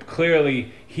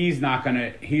 Clearly he's not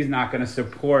gonna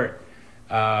support.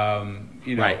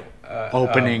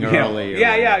 Opening early.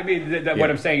 I mean,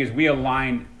 what I'm saying is we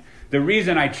align. The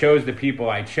reason I chose the people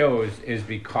I chose is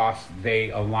because they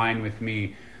align with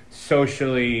me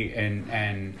socially and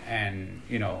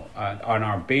on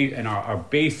our base, and our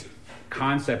base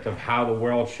concept of how the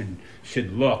world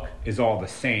should look is all the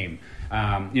same.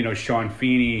 Sean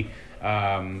Feeney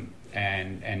and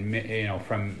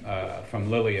from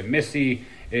Lily and Missy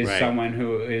is someone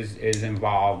who is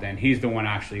involved, and he's the one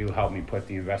actually who helped me put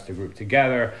the investor group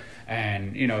together.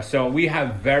 And so we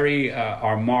have very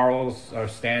our morals, our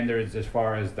standards as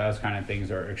far as those kind of things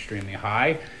are extremely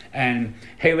high. And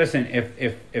hey, listen,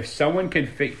 if someone can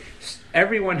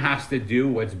everyone has to do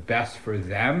what's best for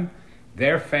them,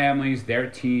 their families, their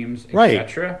teams,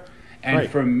 etc. And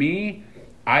for me,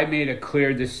 I made a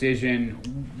clear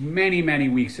decision many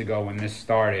weeks ago when this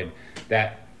started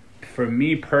that for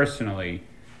me personally,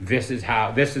 this is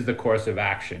the course of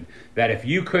action. That if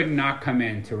you could not come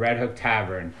in to Red Hook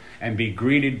Tavern and be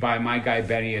greeted by my guy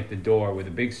Benny at the door with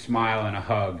a big smile and a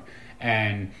hug,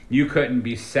 and you couldn't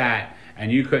be sat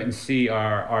and you couldn't see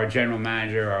our general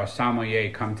manager or our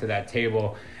sommelier come to that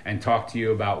table and talk to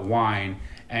you about wine,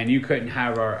 and you couldn't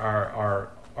have our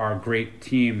great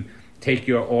team take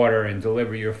your order and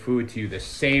deliver your food to you the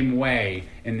same way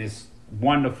in this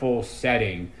wonderful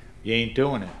setting, you ain't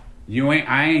doing it.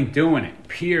 I ain't doing it.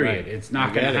 Period. It's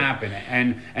not going to happen.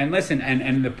 And listen,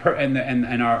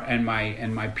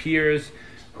 my peers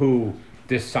who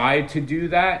decide to do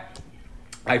that,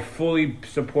 I fully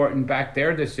support and back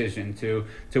their decision to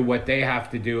what they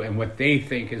have to do and what they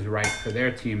think is right for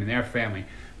their team and their family.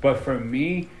 But for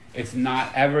me, it's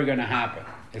not ever going to happen.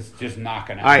 It's just not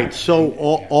going to happen. All right, so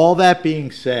all that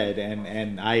being said,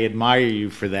 and I admire you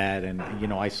for that, and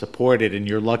I support it, and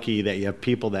you're lucky that you have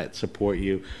people that support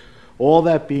you. All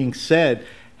that being said,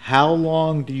 how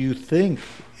long do you think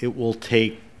it will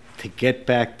take to get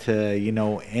back to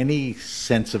any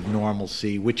sense of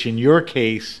normalcy, which in your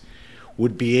case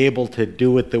would be able to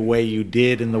do it the way you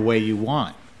did and the way you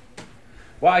want?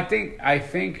 Well, I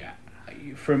think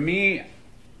for me,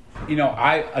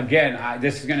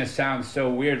 this is going to sound so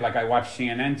weird, like I watch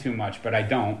CNN too much, but I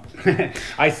don't.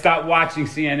 I stopped watching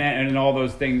CNN and all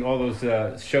those things, all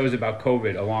those shows about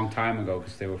COVID a long time ago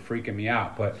because they were freaking me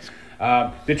out. But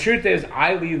the truth is,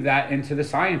 I leave that into the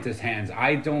scientists' hands.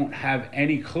 I don't have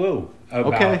any clue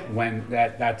about when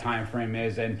that time frame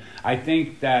is, and I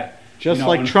think that just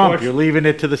like Trump, you're leaving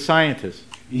it to the scientists.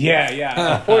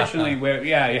 Yeah. Unfortunately,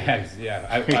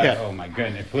 oh my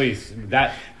goodness, please.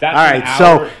 That's all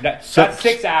right. That's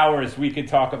 6 hours we could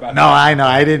talk about. No, I know.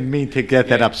 I didn't mean to get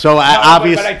that up. So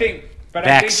obviously,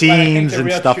 vaccines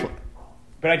and stuff.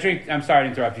 I'm sorry to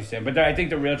interrupt you, Sam, but I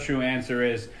think the real true answer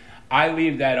is I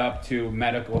leave that up to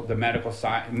medical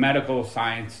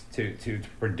science to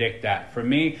predict that. For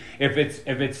me, if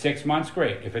it's 6 months,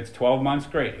 great. If it's 12 months,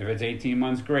 great. If it's 18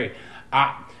 months, great.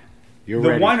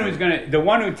 The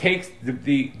one who takes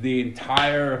the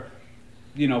entire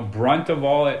brunt of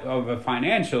all it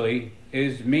financially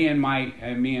is me and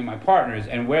my partners,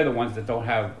 and we're the ones that don't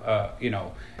have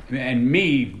and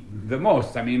me the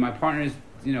most. I mean, my partners,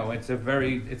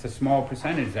 it's a small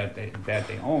percentage that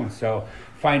they own. So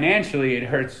financially, it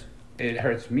hurts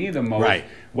me the most. Right.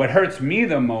 What hurts me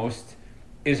the most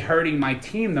is hurting my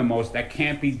team the most that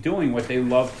can't be doing what they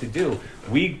love to do.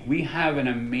 We have an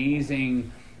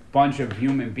amazing bunch of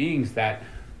human beings that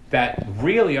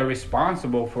really are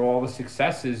responsible for all the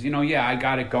successes. I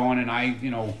got it going and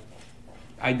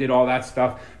I did all that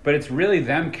stuff, but it's really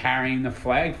them carrying the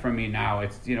flag for me now.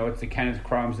 It's it's the Kenneth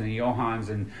Crums and the Johans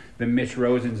and the Mitch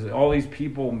Rosens, all these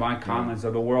people, Mike Conlins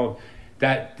of the world.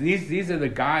 That these are the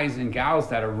guys and gals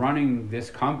that are running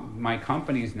my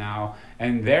companies now,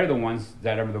 and they're the ones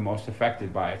that are the most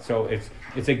affected by it. So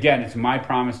it's my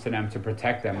promise to them to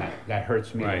protect them that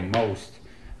hurts me the most.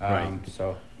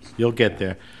 So you'll get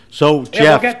there. So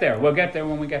Jeff, we'll get there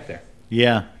when we get there.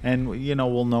 Yeah, and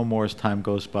we'll know more as time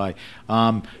goes by.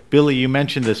 Billy, you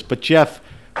mentioned this, but Jeff,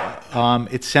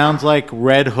 it sounds like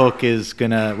Red Hook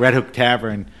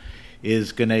Tavern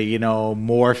is gonna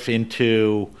morph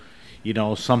into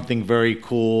something very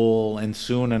cool and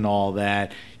soon and all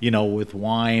that, with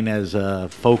wine as a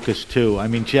focus too. I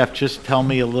mean, Jeff, just tell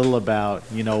me a little about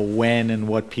when and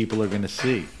what people are going to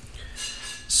see.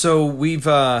 So we've,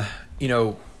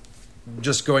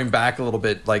 just going back a little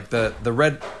bit, like the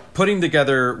red putting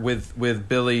together with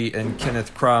Billy and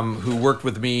Kenneth Crum, who worked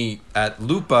with me at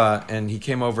Lupa, and he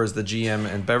came over as the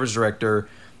GM and beverage director.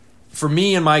 For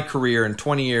me in my career in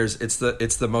 20 years, it's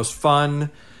the most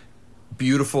fun,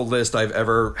 beautiful list I've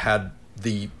ever had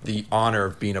the honor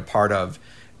of being a part of.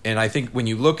 And I think when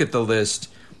you look at the list,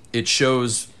 it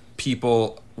shows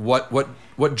people what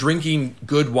drinking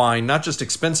good wine, not just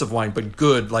expensive wine, but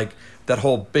good, like that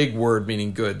whole big word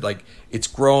meaning good, like it's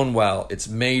grown well, it's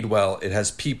made well, it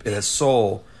has it has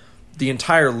soul. The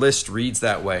entire list reads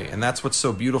that way, and that's what's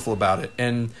so beautiful about it.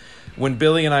 And when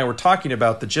Billy and I were talking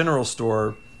about the general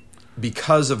store,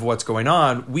 because of what's going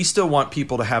on, we still want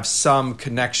people to have some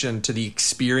connection to the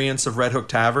experience of Red Hook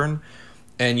Tavern.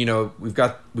 And we've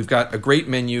got a great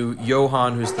menu.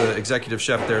 Johan, who's the executive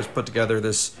chef there, has put together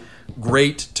this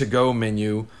great to-go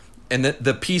menu. And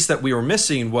the piece that we were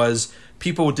missing was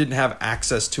people who didn't have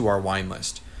access to our wine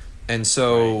list. And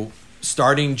so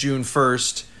starting June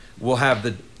 1st, we'll have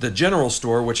the general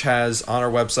store, which has on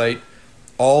our website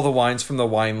all the wines from the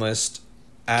wine list.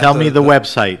 Tell me the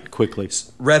website quickly.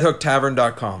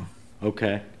 redhooktavern.com.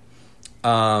 Okay.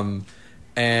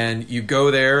 And you go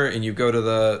there and you go to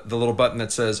the little button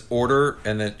that says order,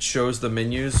 and it shows the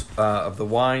menus of the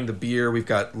wine, the beer. We've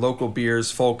got local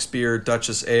beers, Folks Beer,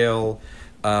 Duchess Ale,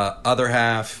 Other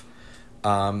Half,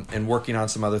 and working on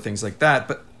some other things like that.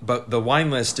 But the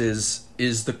wine list is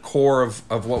the core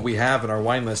of what we have in our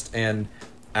wine list. And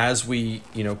as we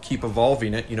keep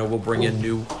evolving it, we'll bring in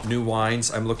new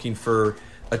wines. I'm looking for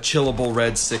a chillable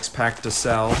red 6-pack to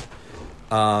sell.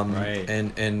 Right.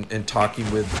 And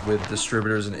talking with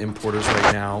distributors and importers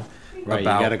right now. Right, you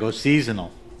got to go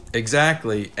seasonal.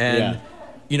 Exactly. And,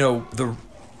 the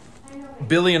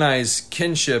Billy and I's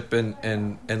kinship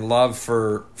and love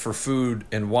for food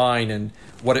and wine and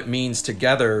what it means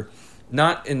together,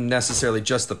 not in necessarily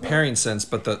just the pairing sense,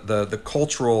 but the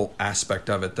cultural aspect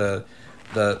of it, the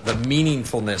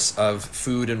meaningfulness of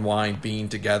food and wine being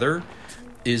together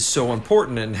is so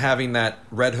important, and having that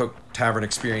Red Hook Tavern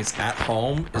experience at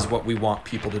home is what we want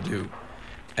people to do.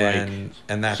 And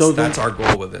that's our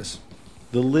goal with this.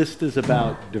 The list is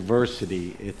about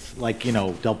diversity. It's like,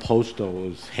 Del Posto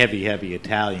is heavy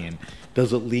Italian.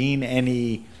 Does it lean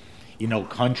any,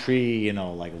 country,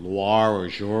 like Loire or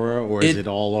Jura, or is it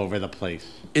all over the place?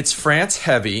 It's France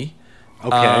heavy.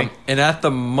 Okay. And at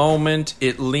the moment,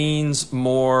 it leans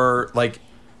more like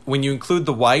when you include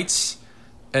the whites,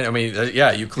 and I mean, you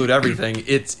include everything.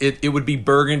 It would be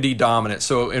Burgundy dominant.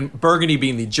 So, in Burgundy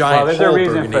being the giant there's whole a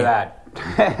reason Burgundy, for that.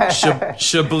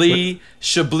 Chablis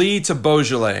to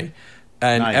Beaujolais,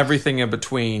 and Nice. everything in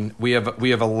between. We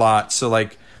have a lot. So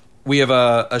like we have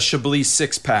a Chablis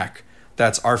 6-pack.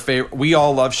 That's our favorite. We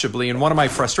all love Chablis, and one of my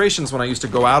frustrations when I used to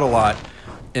go out a lot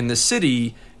in the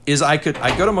city is I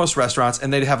go to most restaurants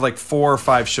and they'd have like 4 or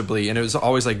 5 Chablis, and it was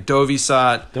always like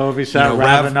Dovisat,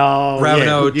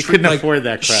 Ravenel. You couldn't afford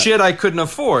that crap. Shit, I couldn't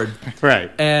afford.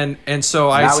 Right. And so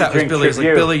I Now we sat with drink Billy. I was like,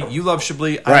 Tribute. Billy, you love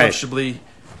Chablis. I Right. love Chablis.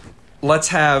 Let's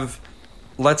have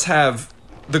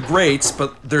the greats,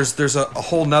 but there's a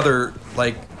whole nother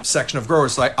like section of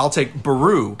growers. Like I'll take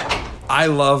Baru. I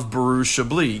love Baru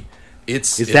Chablis.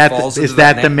 Is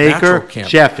that the maker,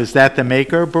 Jeff? Is that the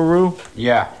maker, Baru?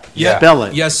 Yeah. Yeah. Spell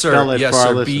it. Yes, sir. Spell it Yes, for our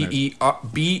sir. listeners.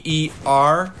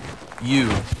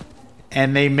 BERU.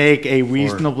 And they make a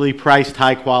reasonably priced,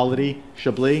 high quality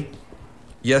Chablis.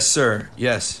 Yes, sir.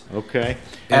 Yes. Okay.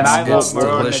 And I it's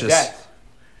love delicious. Moronadette.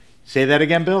 Say that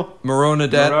again, Bill.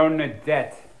 Moronadette.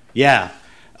 Moronadette. Yeah.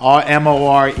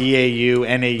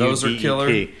 Moreaunaudep. Those are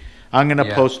killer. I'm going to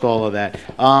Yeah. post all of that.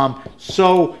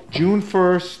 So June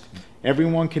 1st,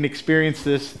 everyone can experience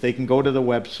this. They can go to the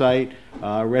website,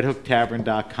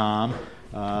 redhooktavern.com.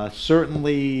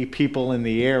 Certainly people in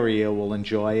the area will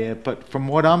enjoy it. But from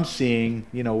what I'm seeing,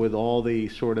 with all the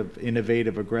sort of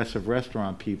innovative, aggressive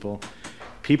restaurant people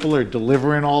are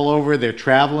delivering all over. They're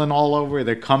traveling all over.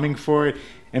 They're coming for it.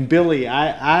 And Billy,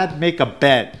 I'd make a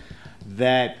bet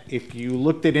that if you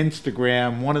looked at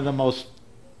Instagram, one of the most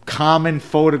common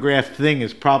photographed thing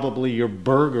is probably your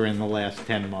burger in the last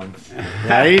 10 months,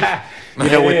 right?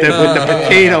 With the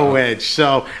potato wedge.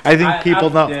 So I think people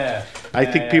know. Yeah. I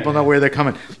think people know where they're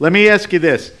coming. Let me ask you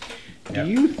this: do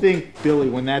you think, Billy,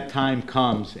 when that time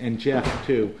comes, and Jeff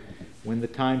too, when the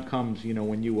time comes,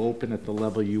 when you open at the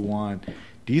level you want,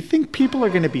 do you think people are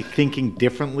going to be thinking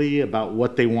differently about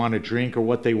what they want to drink or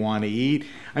what they want to eat?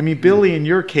 I mean, Billy, in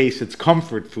your case, it's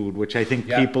comfort food, which I think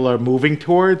people are moving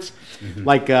towards. Mm-hmm.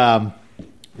 Like,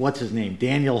 what's his name?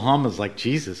 Daniel Hum is like,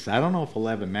 Jesus, I don't know if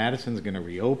 11 Madison's going to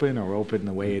reopen or open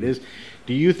the way it is.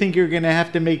 Do you think you're going to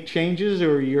have to make changes,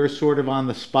 or you're sort of on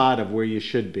the spot of where you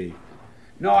should be?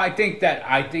 No, I think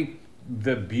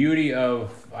the beauty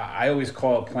of, I always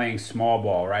call it playing small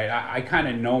ball, right? I kind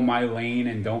of know my lane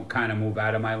and don't kind of move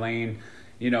out of my lane.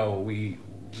 We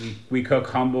cook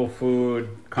humble food,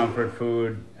 comfort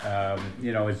food,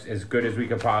 as good as we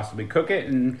could possibly cook it.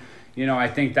 And, I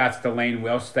think that's the lane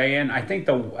we'll stay in. I think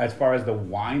as far as the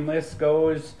wine list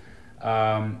goes,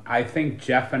 I think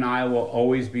Jeff and I will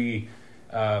always be,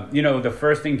 the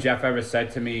first thing Jeff ever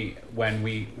said to me when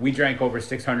we drank over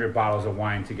 600 bottles of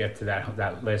wine to get to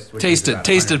that list. Taste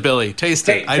it, Billy. Taste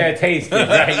it. Taste it,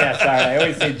 right? Yeah, sorry. I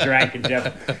always say drank, and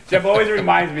Jeff always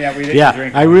reminds me that we didn't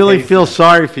drink. I really feel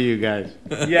sorry for you guys.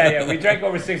 Yeah. We drank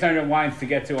over 600 wines to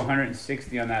get to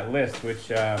 160 on that list, which.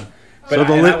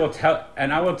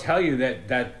 I will tell you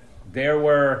that there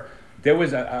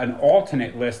was an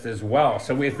alternate list as well.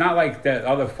 So it's not like the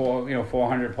other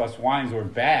 400 plus wines were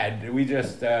bad. We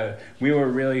just we were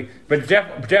really. But Jeff,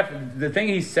 the thing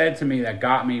he said to me that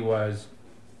got me was,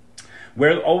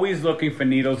 we're always looking for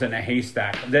needles in a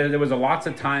haystack. There was lots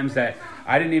of times that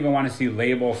I didn't even want to see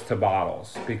labels to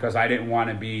bottles because I didn't want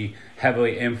to be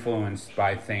heavily influenced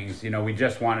by things. We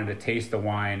just wanted to taste the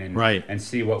wine and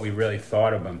see what we really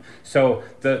thought of them. So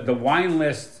the wine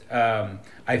list,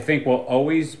 I think, will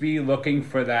always be looking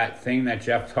for that thing that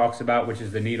Jeff talks about, which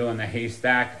is the needle in the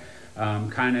haystack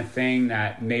kind of thing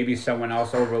that maybe someone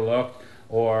else overlooked.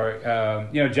 Or,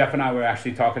 Jeff and I were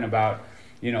actually talking about,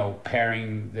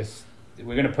 pairing this.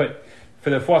 We're going to put,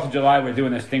 for the 4th of July, we're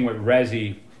doing this thing with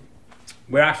Resi.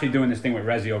 We're actually doing this thing with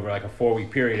Resi over like a 4-week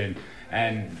period.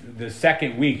 And the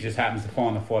second week just happens to fall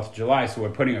on the 4th of July. So we're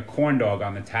putting a corn dog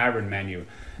on the tavern menu.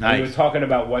 Nice. And we were talking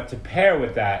about what to pair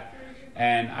with that.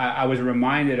 And I was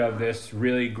reminded of this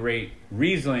really great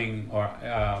Riesling, or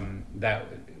that,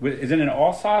 is it an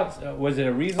Alsace? Was it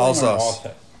a Riesling or an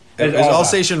Alsace? It was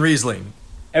Alsatian Riesling.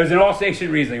 It was an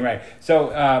Alsatian Riesling, right.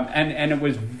 So, and it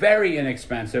was very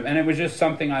inexpensive, and it was just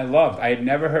something I loved. I had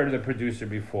never heard of the producer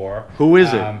before. Who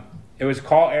is it? It was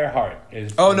Carl Ehrhardt.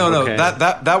 No. Okay.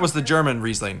 That was the German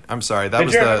Riesling. I'm sorry. That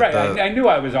was German, the... right. The, I knew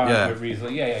I was on with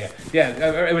Riesling. Yeah.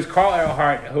 It was Carl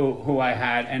Ehrhardt who I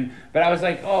had, but I was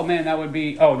like, oh, man, that would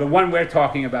be... Oh, the one we're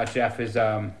talking about, Jeff, is...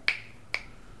 the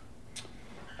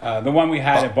one we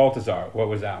had at Balthazar. What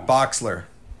was that one? Boxler.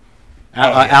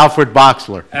 Alfred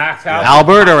Boxler.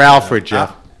 Albert or Alfred,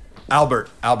 Jeff? Albert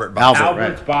Boxler.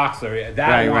 Albert's Boxler. Yeah,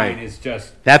 that wine is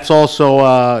just. That's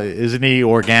also, isn't he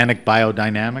organic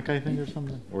biodynamic? I think, or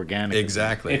something. Organic.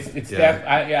 Exactly. It's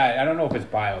I don't know if it's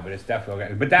bio, but it's definitely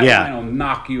organic. But that wine will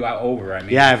knock you out over. I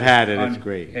mean, I've had it. It's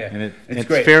great, and it's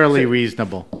great. fairly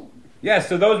reasonable. Yeah,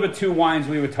 so those were two wines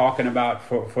we were talking about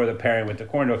for the pairing with the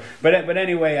corn dog. But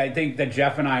anyway, I think that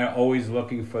Jeff and I are always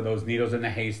looking for those needles in the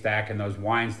haystack and those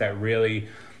wines that really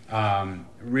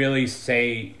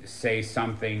say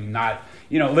something. Not,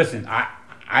 listen, I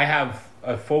have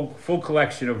a full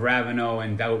collection of Ravenot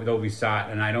and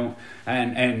Dauvissat, and I don't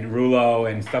and Rouleau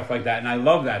and stuff like that, and I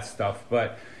love that stuff.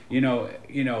 But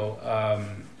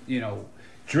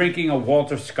drinking a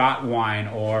Walter Scott wine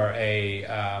or a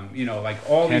like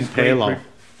all Ken these great Halo.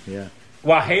 Yeah.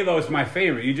 Well, Halo is my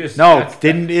favorite. You just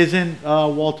isn't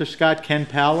Walter Scott Ken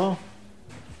Palo?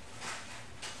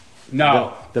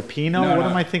 No. The Pinot? No, what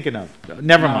am I thinking of?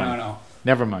 Never mind. No.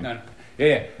 Never mind. No.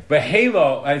 Yeah. But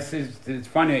Halo, it's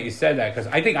funny that you said that because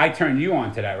I think I turned you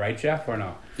on to that, right, Jeff, or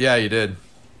no? Yeah, you did.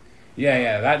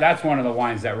 Yeah. That's one of the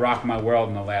wines that rocked my world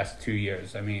in the last 2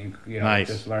 years. I mean, nice.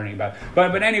 Just learning about it.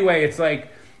 But anyway, it's like,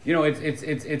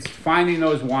 it's finding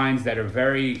those wines that are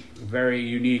very, very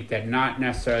unique that not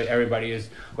necessarily everybody is.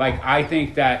 Like, I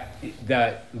think that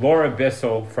Laura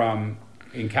Bissell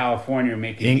in California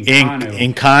making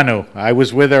Incanu. I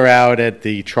was with her out at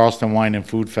the Charleston Wine and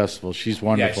Food Festival. She's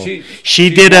wonderful. Yeah, she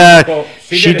did a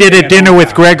dinner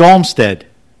with Greg Olmsted.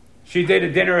 She did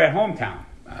a dinner at Hometown.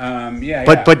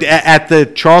 But at the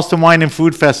Charleston Wine and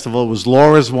Food Festival, it was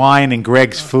Laura's wine and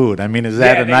Greg's food. I mean, is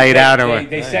that a night out or?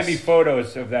 They sent me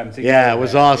photos of them together. Yeah, it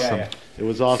was awesome. Yeah. It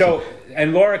was awesome. So,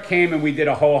 and Laura came and we did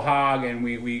a whole hog, and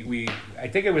we I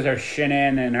think it was her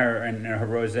Chenin and her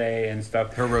rosé and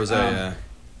stuff. Her rosé,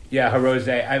 yeah, her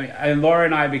rosé. I mean, and Laura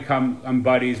and I become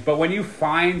buddies. But when you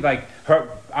find like her,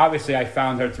 obviously I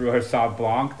found her through her Sauv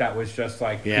Blanc. That was just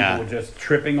like people were just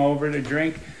tripping over to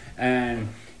drink, and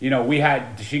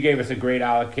she gave us a great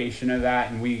allocation of that,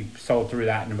 and we sold through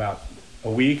that in about a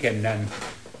week, and then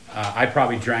I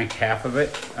probably drank half of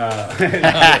it.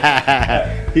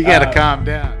 You got to calm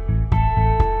down.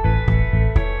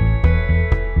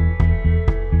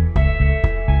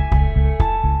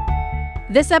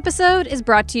 This episode is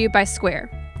brought to you by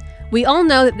Square. We all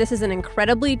know that this is an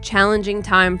incredibly challenging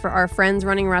time for our friends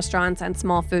running restaurants and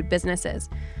small food businesses.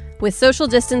 With social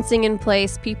distancing in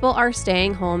place, people are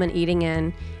staying home and eating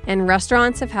in, and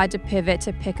restaurants have had to pivot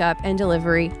to pickup and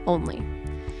delivery only.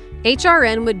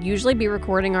 HRN would usually be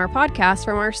recording our podcast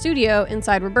from our studio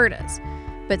inside Roberta's.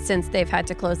 But since they've had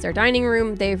to close their dining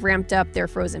room, they've ramped up their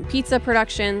frozen pizza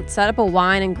production, set up a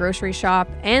wine and grocery shop,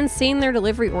 and seen their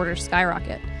delivery orders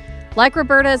skyrocket. Like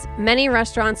Roberta's, many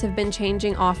restaurants have been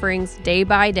changing offerings day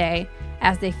by day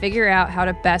as they figure out how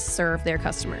to best serve their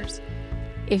customers.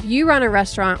 If you run a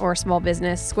restaurant or small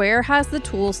business, Square has the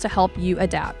tools to help you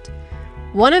adapt.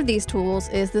 One of these tools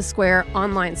is the Square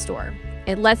online store.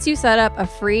 It lets you set up a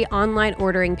free online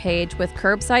ordering page with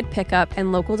curbside pickup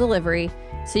and local delivery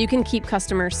so you can keep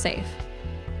customers safe.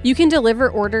 You can deliver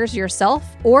orders yourself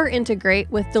or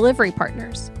integrate with delivery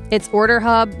partners. Its Order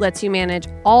Hub lets you manage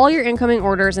all your incoming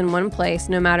orders in one place,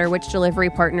 no matter which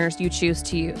delivery partners you choose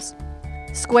to use.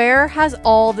 Square has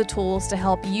all the tools to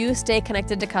help you stay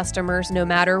connected to customers no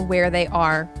matter where they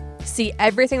are. See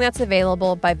everything that's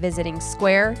available by visiting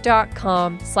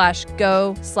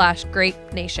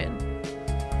square.com/go/greatnation.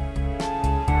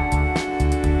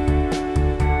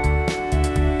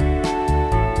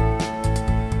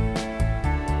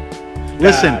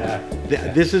 Listen,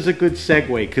 this is a good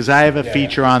segue because I have a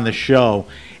feature on the show,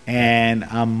 and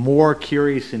I'm more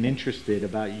curious and interested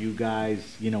about you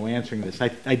guys, answering this.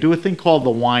 I do a thing called the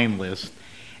wine list,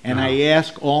 and I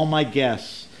ask all my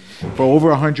guests for over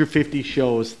 150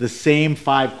 shows the same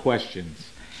 5 questions.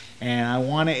 And I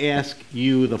want to ask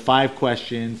you the 5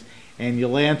 questions, and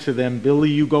you'll answer them. Billy,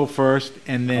 you go first,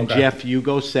 and then Jeff, you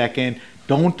go second.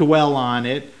 Don't dwell on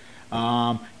it.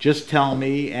 Just tell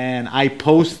me, and I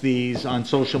post these on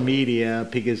social media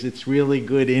because it's really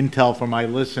good intel for my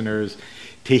listeners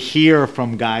to hear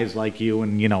from guys like you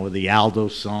and, the Aldo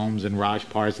Soames and Raj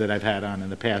Pars that I've had on in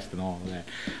the past and all of that.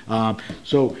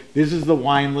 So this is the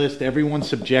wine list. Everyone's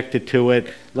subjected to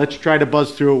it. Let's try to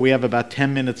buzz through it. We have about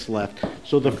 10 minutes left.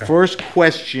 So the first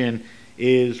question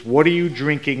is, what are you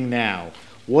drinking now?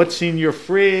 What's in your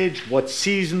fridge? What's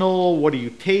seasonal? What are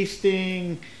you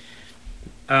tasting?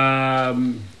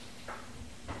 Dutrève.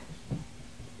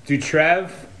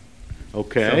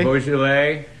 Okay. So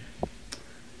Beaujolais.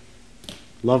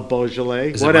 Love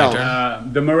Beaujolais. What else?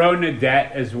 The Moreau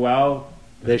Nadette as well.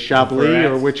 The Chablis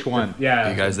or which one?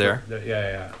 Yeah. You guys there?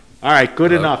 Yeah. All right,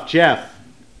 good enough. Jeff,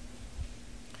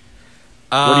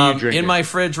 what are you drinking? In my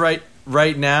fridge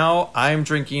right now, I'm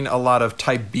drinking a lot of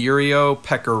Tiberio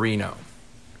Pecorino.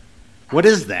 What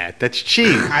is that? That's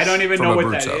cheese. I don't even From know what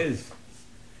Abruzzo. that is.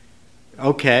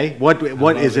 Okay. What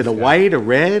is it? A white, a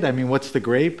red? I mean, what's the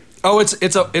grape? Oh,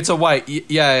 it's a white.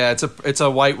 Yeah. It's a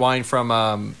white wine from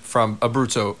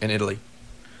Abruzzo in Italy.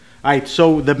 All right.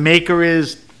 So the maker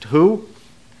is who?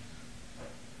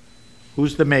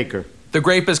 Who's the maker? The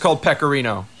grape is called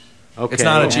Pecorino. Okay. It's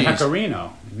not a cheese.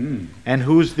 Pecorino. Mm. And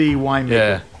who's the winemaker?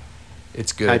 Yeah,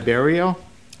 it's good. Tiberio?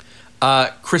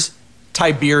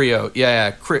 Tiberio.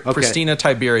 Yeah. Christina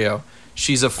Tiberio.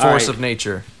 She's a force right. of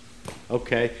nature.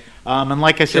 Okay. And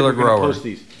like I said, Killer we're going to grower. post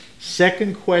these.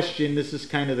 Second question. This is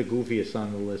kind of the goofiest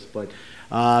on the list, but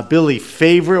Billy,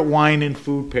 favorite wine and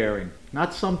food pairing?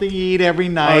 Not something you eat every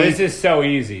night. Oh, this is so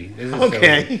easy. This is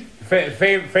Okay. So easy.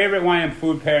 Favorite wine and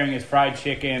food pairing is fried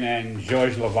chicken and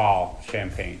Georges Laval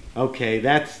champagne. Okay,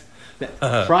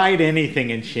 fried anything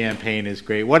in champagne is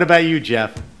great. What about you,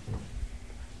 Jeff?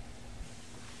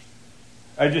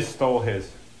 I just stole his.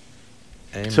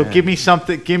 Amen. So give me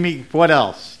something. Give me what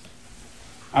else?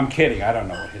 I'm kidding. I don't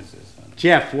know what his is.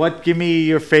 Jeff, give me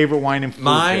your favorite wine and food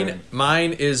pairing?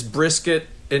 Mine is brisket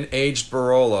and aged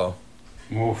Barolo.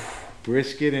 Oof.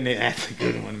 Brisket and that's a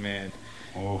good one, man.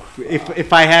 Oof.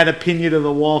 If I had a pin you to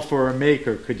the wall for a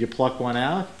maker, could you pluck one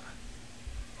out?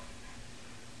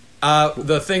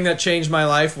 The thing that changed my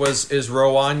life is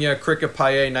Roagna Cricket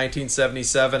Paille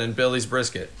 1977 and Billy's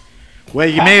brisket. Well,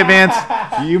 you may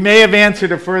have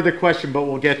answered a further question, but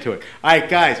we'll get to it. All right,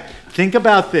 guys, think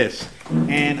about this.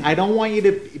 And I don't want you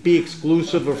to be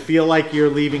exclusive or feel like you're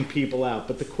leaving people out.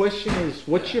 But the question is,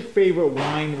 what's your favorite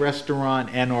wine, restaurant,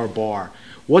 and/or bar?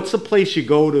 What's the place you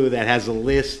go to that has a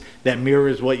list that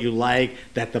mirrors what you like,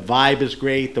 that the vibe is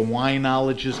great, the wine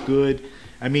knowledge is good?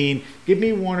 I mean, give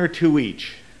me one or two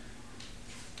each.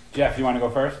 Jeff, you want to go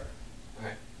first?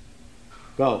 Okay.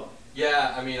 Go.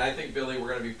 Yeah, I mean, I think Billy, we're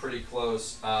going to be pretty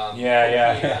close.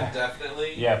 Yeah.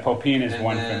 Definitely. Yeah, Popine is And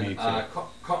one then, for me too.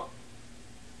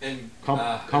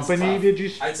 Company, did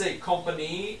you? I'd say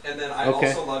Compagnie, and then I Okay.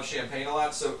 also love champagne a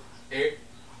lot. So,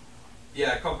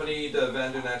 Compagnie de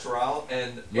Vin du Natural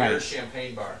and Air Right.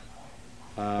 Champagne Bar.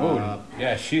 Oh,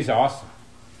 yeah, she's awesome.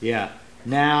 Yeah.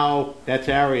 Now, that's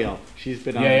Ariel. She's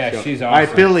been on Yeah, the show. she's All right,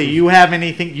 awesome. Billy, you have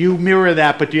anything? You mirror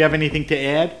that, but do you have anything to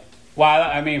add? Well,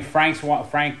 I mean, Frank's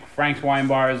Wine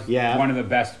Bar is Yeah. one of the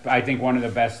best. I think one of the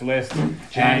best lists.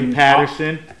 Johnny And,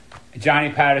 Patterson. Johnny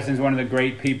Patterson's one of the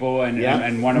great people, and Yeah.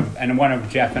 and one of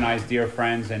Jeff and I's dear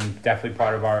friends, and definitely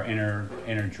part of our inner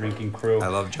drinking crew. I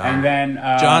love John. And then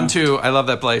John too. I love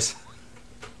that place.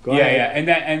 Go yeah, ahead.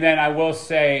 yeah, and then I will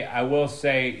say,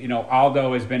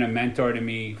 Aldo has been a mentor to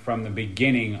me from the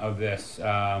beginning of this.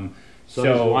 So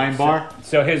his wine bar?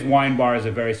 So his wine bar is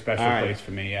a very special All right. place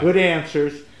for me. Yeah. Good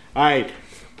answers. All right.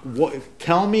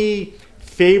 Tell me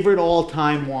favorite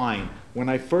all-time wine. When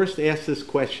I first asked this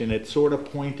question, it sort of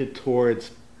pointed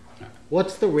towards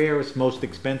what's the rarest, most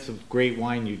expensive great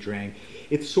wine you drank?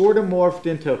 It sort of morphed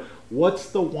into what's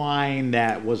the wine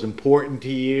that was important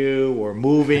to you or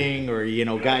moving or,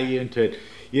 got you into it.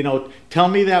 Tell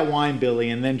me that wine, Billy,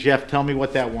 and then Jeff, tell me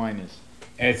what that wine is.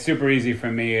 It's super easy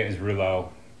for me. It's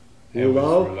Rouleau. It was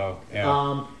Rouleau? Rouleau.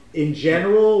 Yeah. In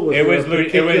general, was there a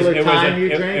particular time you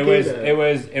drank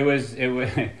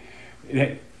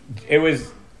it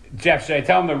was. Jeff, should I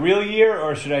tell him the real year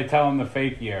or should I tell him the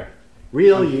fake year?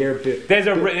 Real year.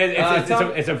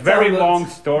 It's a very long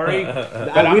story.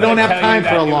 But we don't have tell time you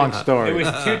for a that long story. It was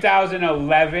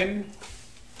 2011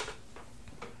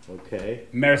 Okay.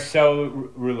 Marceau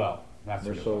Rouleau. That's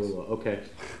what it Marceau was. Rouleau. Okay.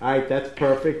 All right, that's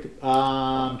perfect.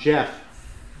 Jeff.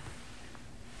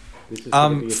 This is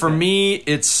gonna be a For thing. me,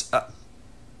 it's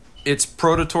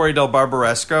Produttori del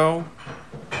Barbaresco.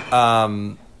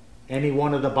 Any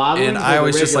one of the bottlings, And or I the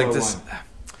always just like regular this.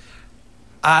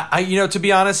 one? To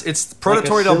be honest, it's Like a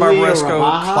Produttori del Silly or a Barbaresco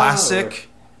Baja, Classic.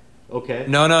 Okay.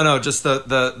 No, just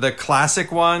the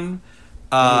classic one.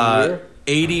 Any year?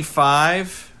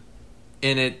 85,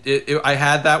 and I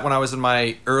had that when I was in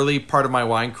my early part of my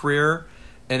wine career,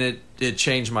 and it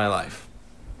changed my life.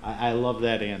 I love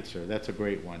that answer. That's a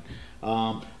great one.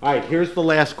 All right, here's the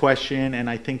last question, and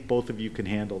I think both of you can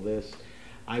handle this.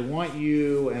 I want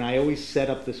you, and I always set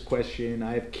up this question.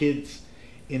 I have kids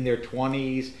in their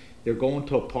 20s. They're going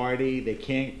to a party. They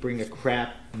can't bring a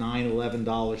crap $9,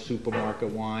 $11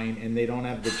 supermarket wine, and they don't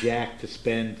have the jack to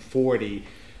spend $40.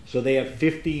 So they have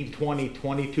 $15, $20,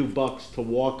 $22 to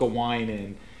walk a wine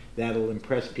in that'll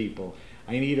impress people.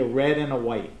 I need a red and a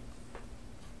white.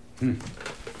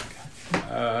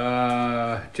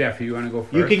 Jeff, Jeff, you want to go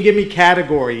first? You can give me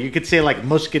category. You could say like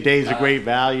Muscadet is a great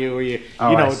value, or you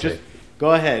know, just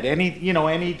go ahead.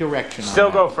 Any direction. Still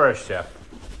go first, Jeff.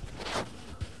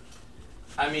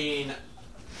 I mean,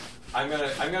 I'm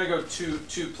gonna go two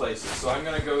places. So I'm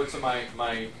gonna go to my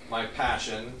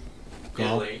passion,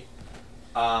 Italy,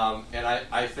 and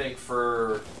I think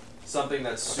for something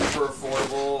that's super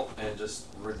affordable and just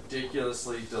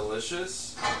ridiculously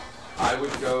delicious, I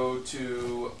would go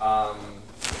to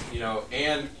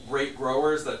and great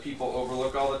growers that people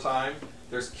overlook all the time.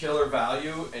 There's killer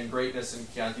value and greatness in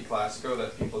Chianti Classico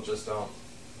that people just don't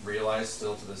realize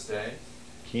still to this day.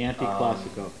 Chianti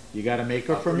Classico. You got a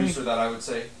maker for me? Producer that I would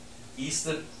say,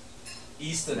 Istine,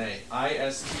 Istine.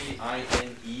 ISTINE.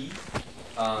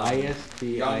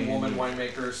 Young woman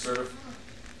winemaker,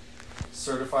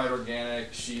 certified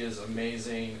organic. She is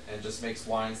amazing and just makes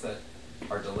wines that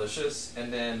are delicious.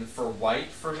 And then for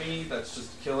white, for me, that's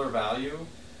just killer value.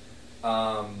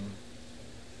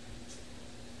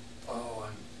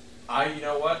 You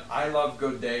know what? I love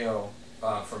Godeo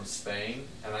from Spain,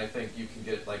 and I think you can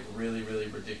get like really, really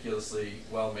ridiculously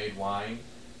well-made wine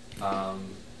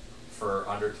for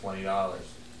under $20.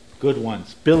 Good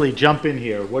ones. Billy, jump in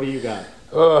here. What do you got?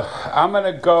 I'm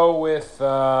gonna go with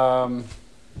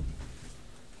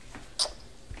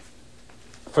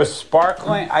for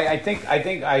sparkling. I think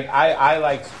I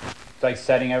like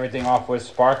setting everything off with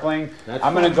sparkling.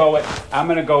 I'm gonna go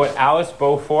with Alice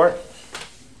Beaufort.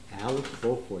 Alice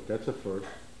Beaufort. That's a first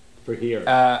for here.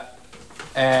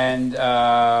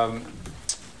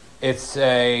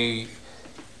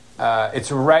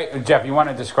 It's right. Jeff, you want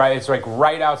to describe? It's like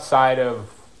right outside of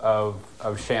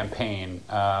Champagne.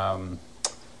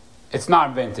 It's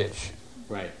not vintage.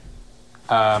 Right.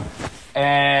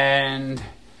 And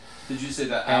did you say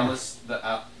the Alice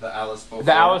Beaufort?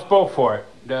 The Alice Beaufort,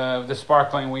 the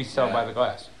sparkling we sell by the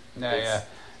glass.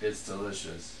 It's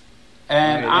delicious.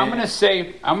 And I'm gonna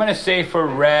say for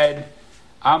red,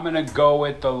 I'm gonna go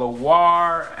with the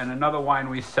Loire, and another wine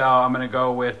we sell. I'm gonna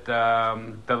go with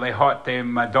the Les Hautes de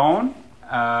Madone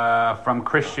from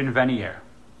Christian Venier.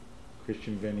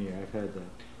 Christian Venier, I've had that.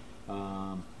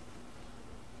 All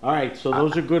right, so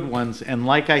those are good ones. And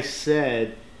like I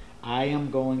said, I am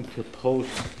going to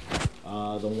post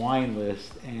the wine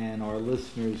list, and our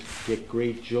listeners get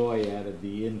great joy out of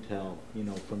the intel,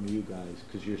 from you guys,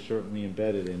 because you're certainly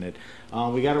embedded in it.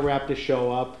 We got to wrap the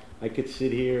show up. I could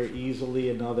sit here easily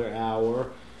another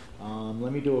hour.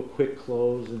 Let me do a quick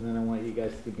close, and then I want you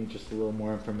guys to give me just a little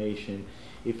more information.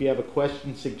 If you have a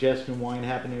question, suggestion, wine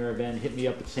happening or event, hit me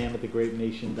up at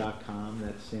samatthegrapenation.com.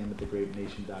 That's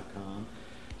samatthegrapenation.com.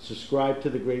 Subscribe to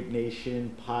the Grape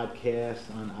Nation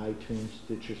podcast on iTunes,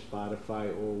 Stitcher, Spotify,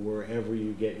 or wherever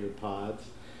you get your pods.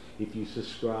 If you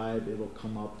subscribe, it'll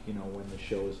come up, when the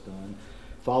show is done.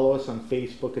 Follow us on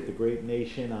Facebook at The Grape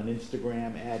Nation, on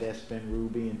Instagram at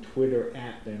SBenRuby, and Twitter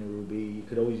at BenRuby. You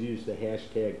could always use the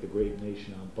hashtag The Grape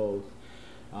Nation on both.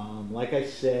 Like I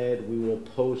said, we will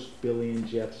post Billy and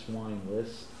Jeff's wine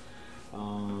list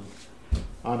on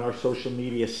our social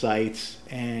media sites.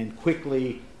 And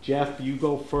quickly, Jeff, you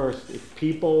go first. If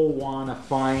people want to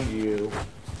find you,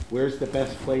 where's the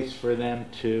best place for them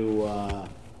to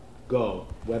go?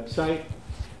 Website?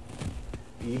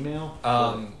 Email?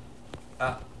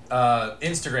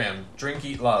 Instagram, Drink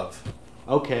Eat Love.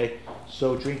 Okay,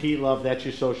 so Drink Eat Love, that's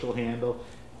your social handle.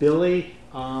 Billy,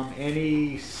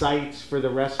 any sites for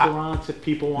the restaurants if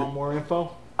people want more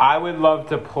info? I would love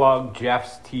to plug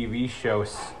Jeff's TV show,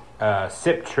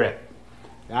 Sip Trip.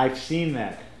 I've seen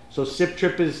that. So Sip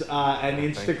Trip is an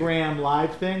Instagram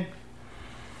live thing?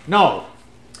 No.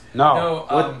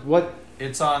 What?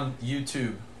 It's on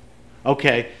YouTube.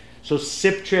 Okay. So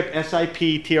Sip Trip,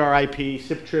 SIPTRIP,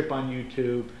 Sip Trip on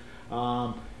YouTube.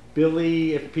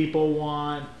 Billy, if people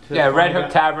want to... Yeah, Red Hook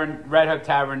Tavern,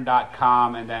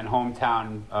 redhooktavern.com, and then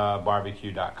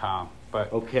hometownnbarbecue.com.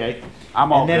 But okay.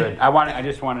 I'm all good. I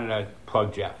just wanted to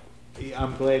plug Jeff.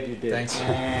 I'm glad you did. Thanks.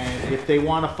 And if they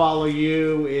want to follow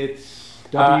you, it's...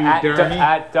 Durney?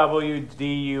 At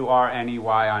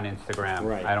WDURNEY on Instagram.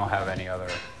 Right. I don't have any other.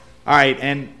 All right,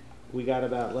 and we got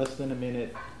about less than a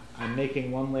minute. I'm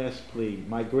making one last plea.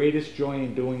 My greatest joy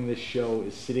in doing this show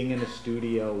is sitting in a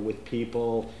studio with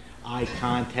people, eye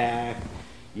contact,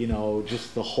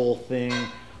 just the whole thing.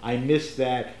 I miss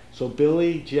that. So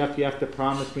Billy, Jeff, you have to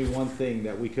promise me one thing,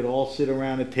 that we could all sit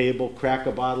around a table, crack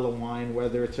a bottle of wine,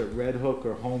 whether it's at Red Hook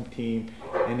or Home Team,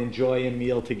 and enjoy a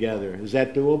meal together. Is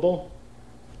that doable?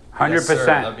 100%. Yes, sir.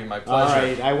 That'd be my pleasure. All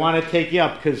right, I want to take you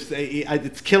up because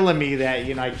it's killing me that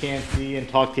I can't see and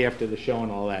talk to you after the show and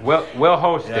all that. We'll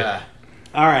host it.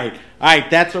 All right,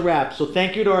 that's a wrap. So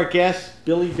thank you to our guests,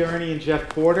 Billy Durney and Jeff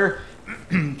Porter.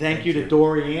 Thank you to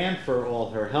Dorianne for all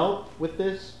her help with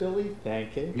this, Billy.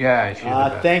 Thank you. Yeah, she's the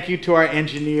best. Thank you to our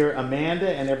engineer, Amanda,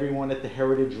 and everyone at the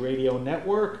Heritage Radio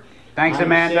Network. Thanks,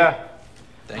 Amanda.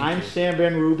 I'm Sam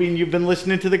Van Rubin. You've been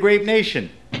listening to The Grape Nation.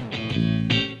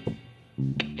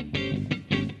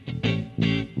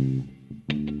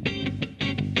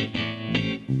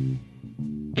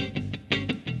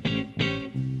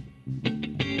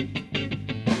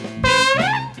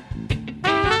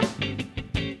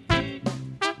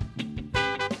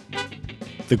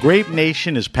 The Grape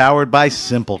Nation is powered by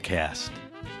Simplecast.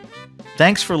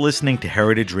 Thanks for listening to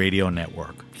Heritage Radio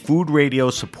Network, food radio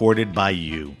supported by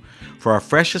you. For our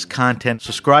freshest content,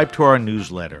 subscribe to our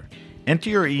newsletter. Enter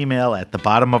your email at the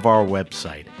bottom of our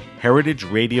website,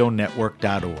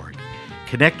 heritageradionetwork.org.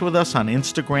 Connect with us on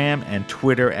Instagram and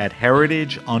Twitter at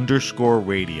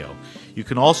heritage_radio. You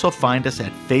can also find us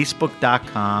at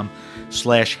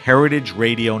facebook.com/Heritage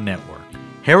Radio Network.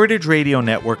 Heritage Radio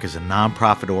Network is a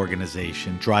nonprofit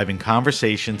organization driving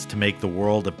conversations to make the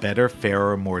world a better,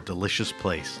 fairer, more delicious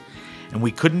place. And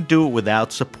we couldn't do it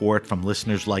without support from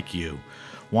listeners like you.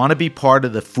 Want to be part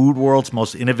of the food world's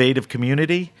most innovative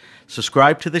community?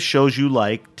 Subscribe to the shows you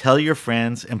like, tell your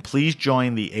friends, and please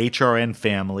join the HRN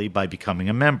family by becoming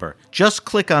a member. Just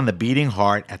click on the beating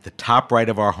heart at the top right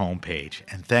of our homepage.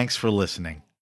 And thanks for listening.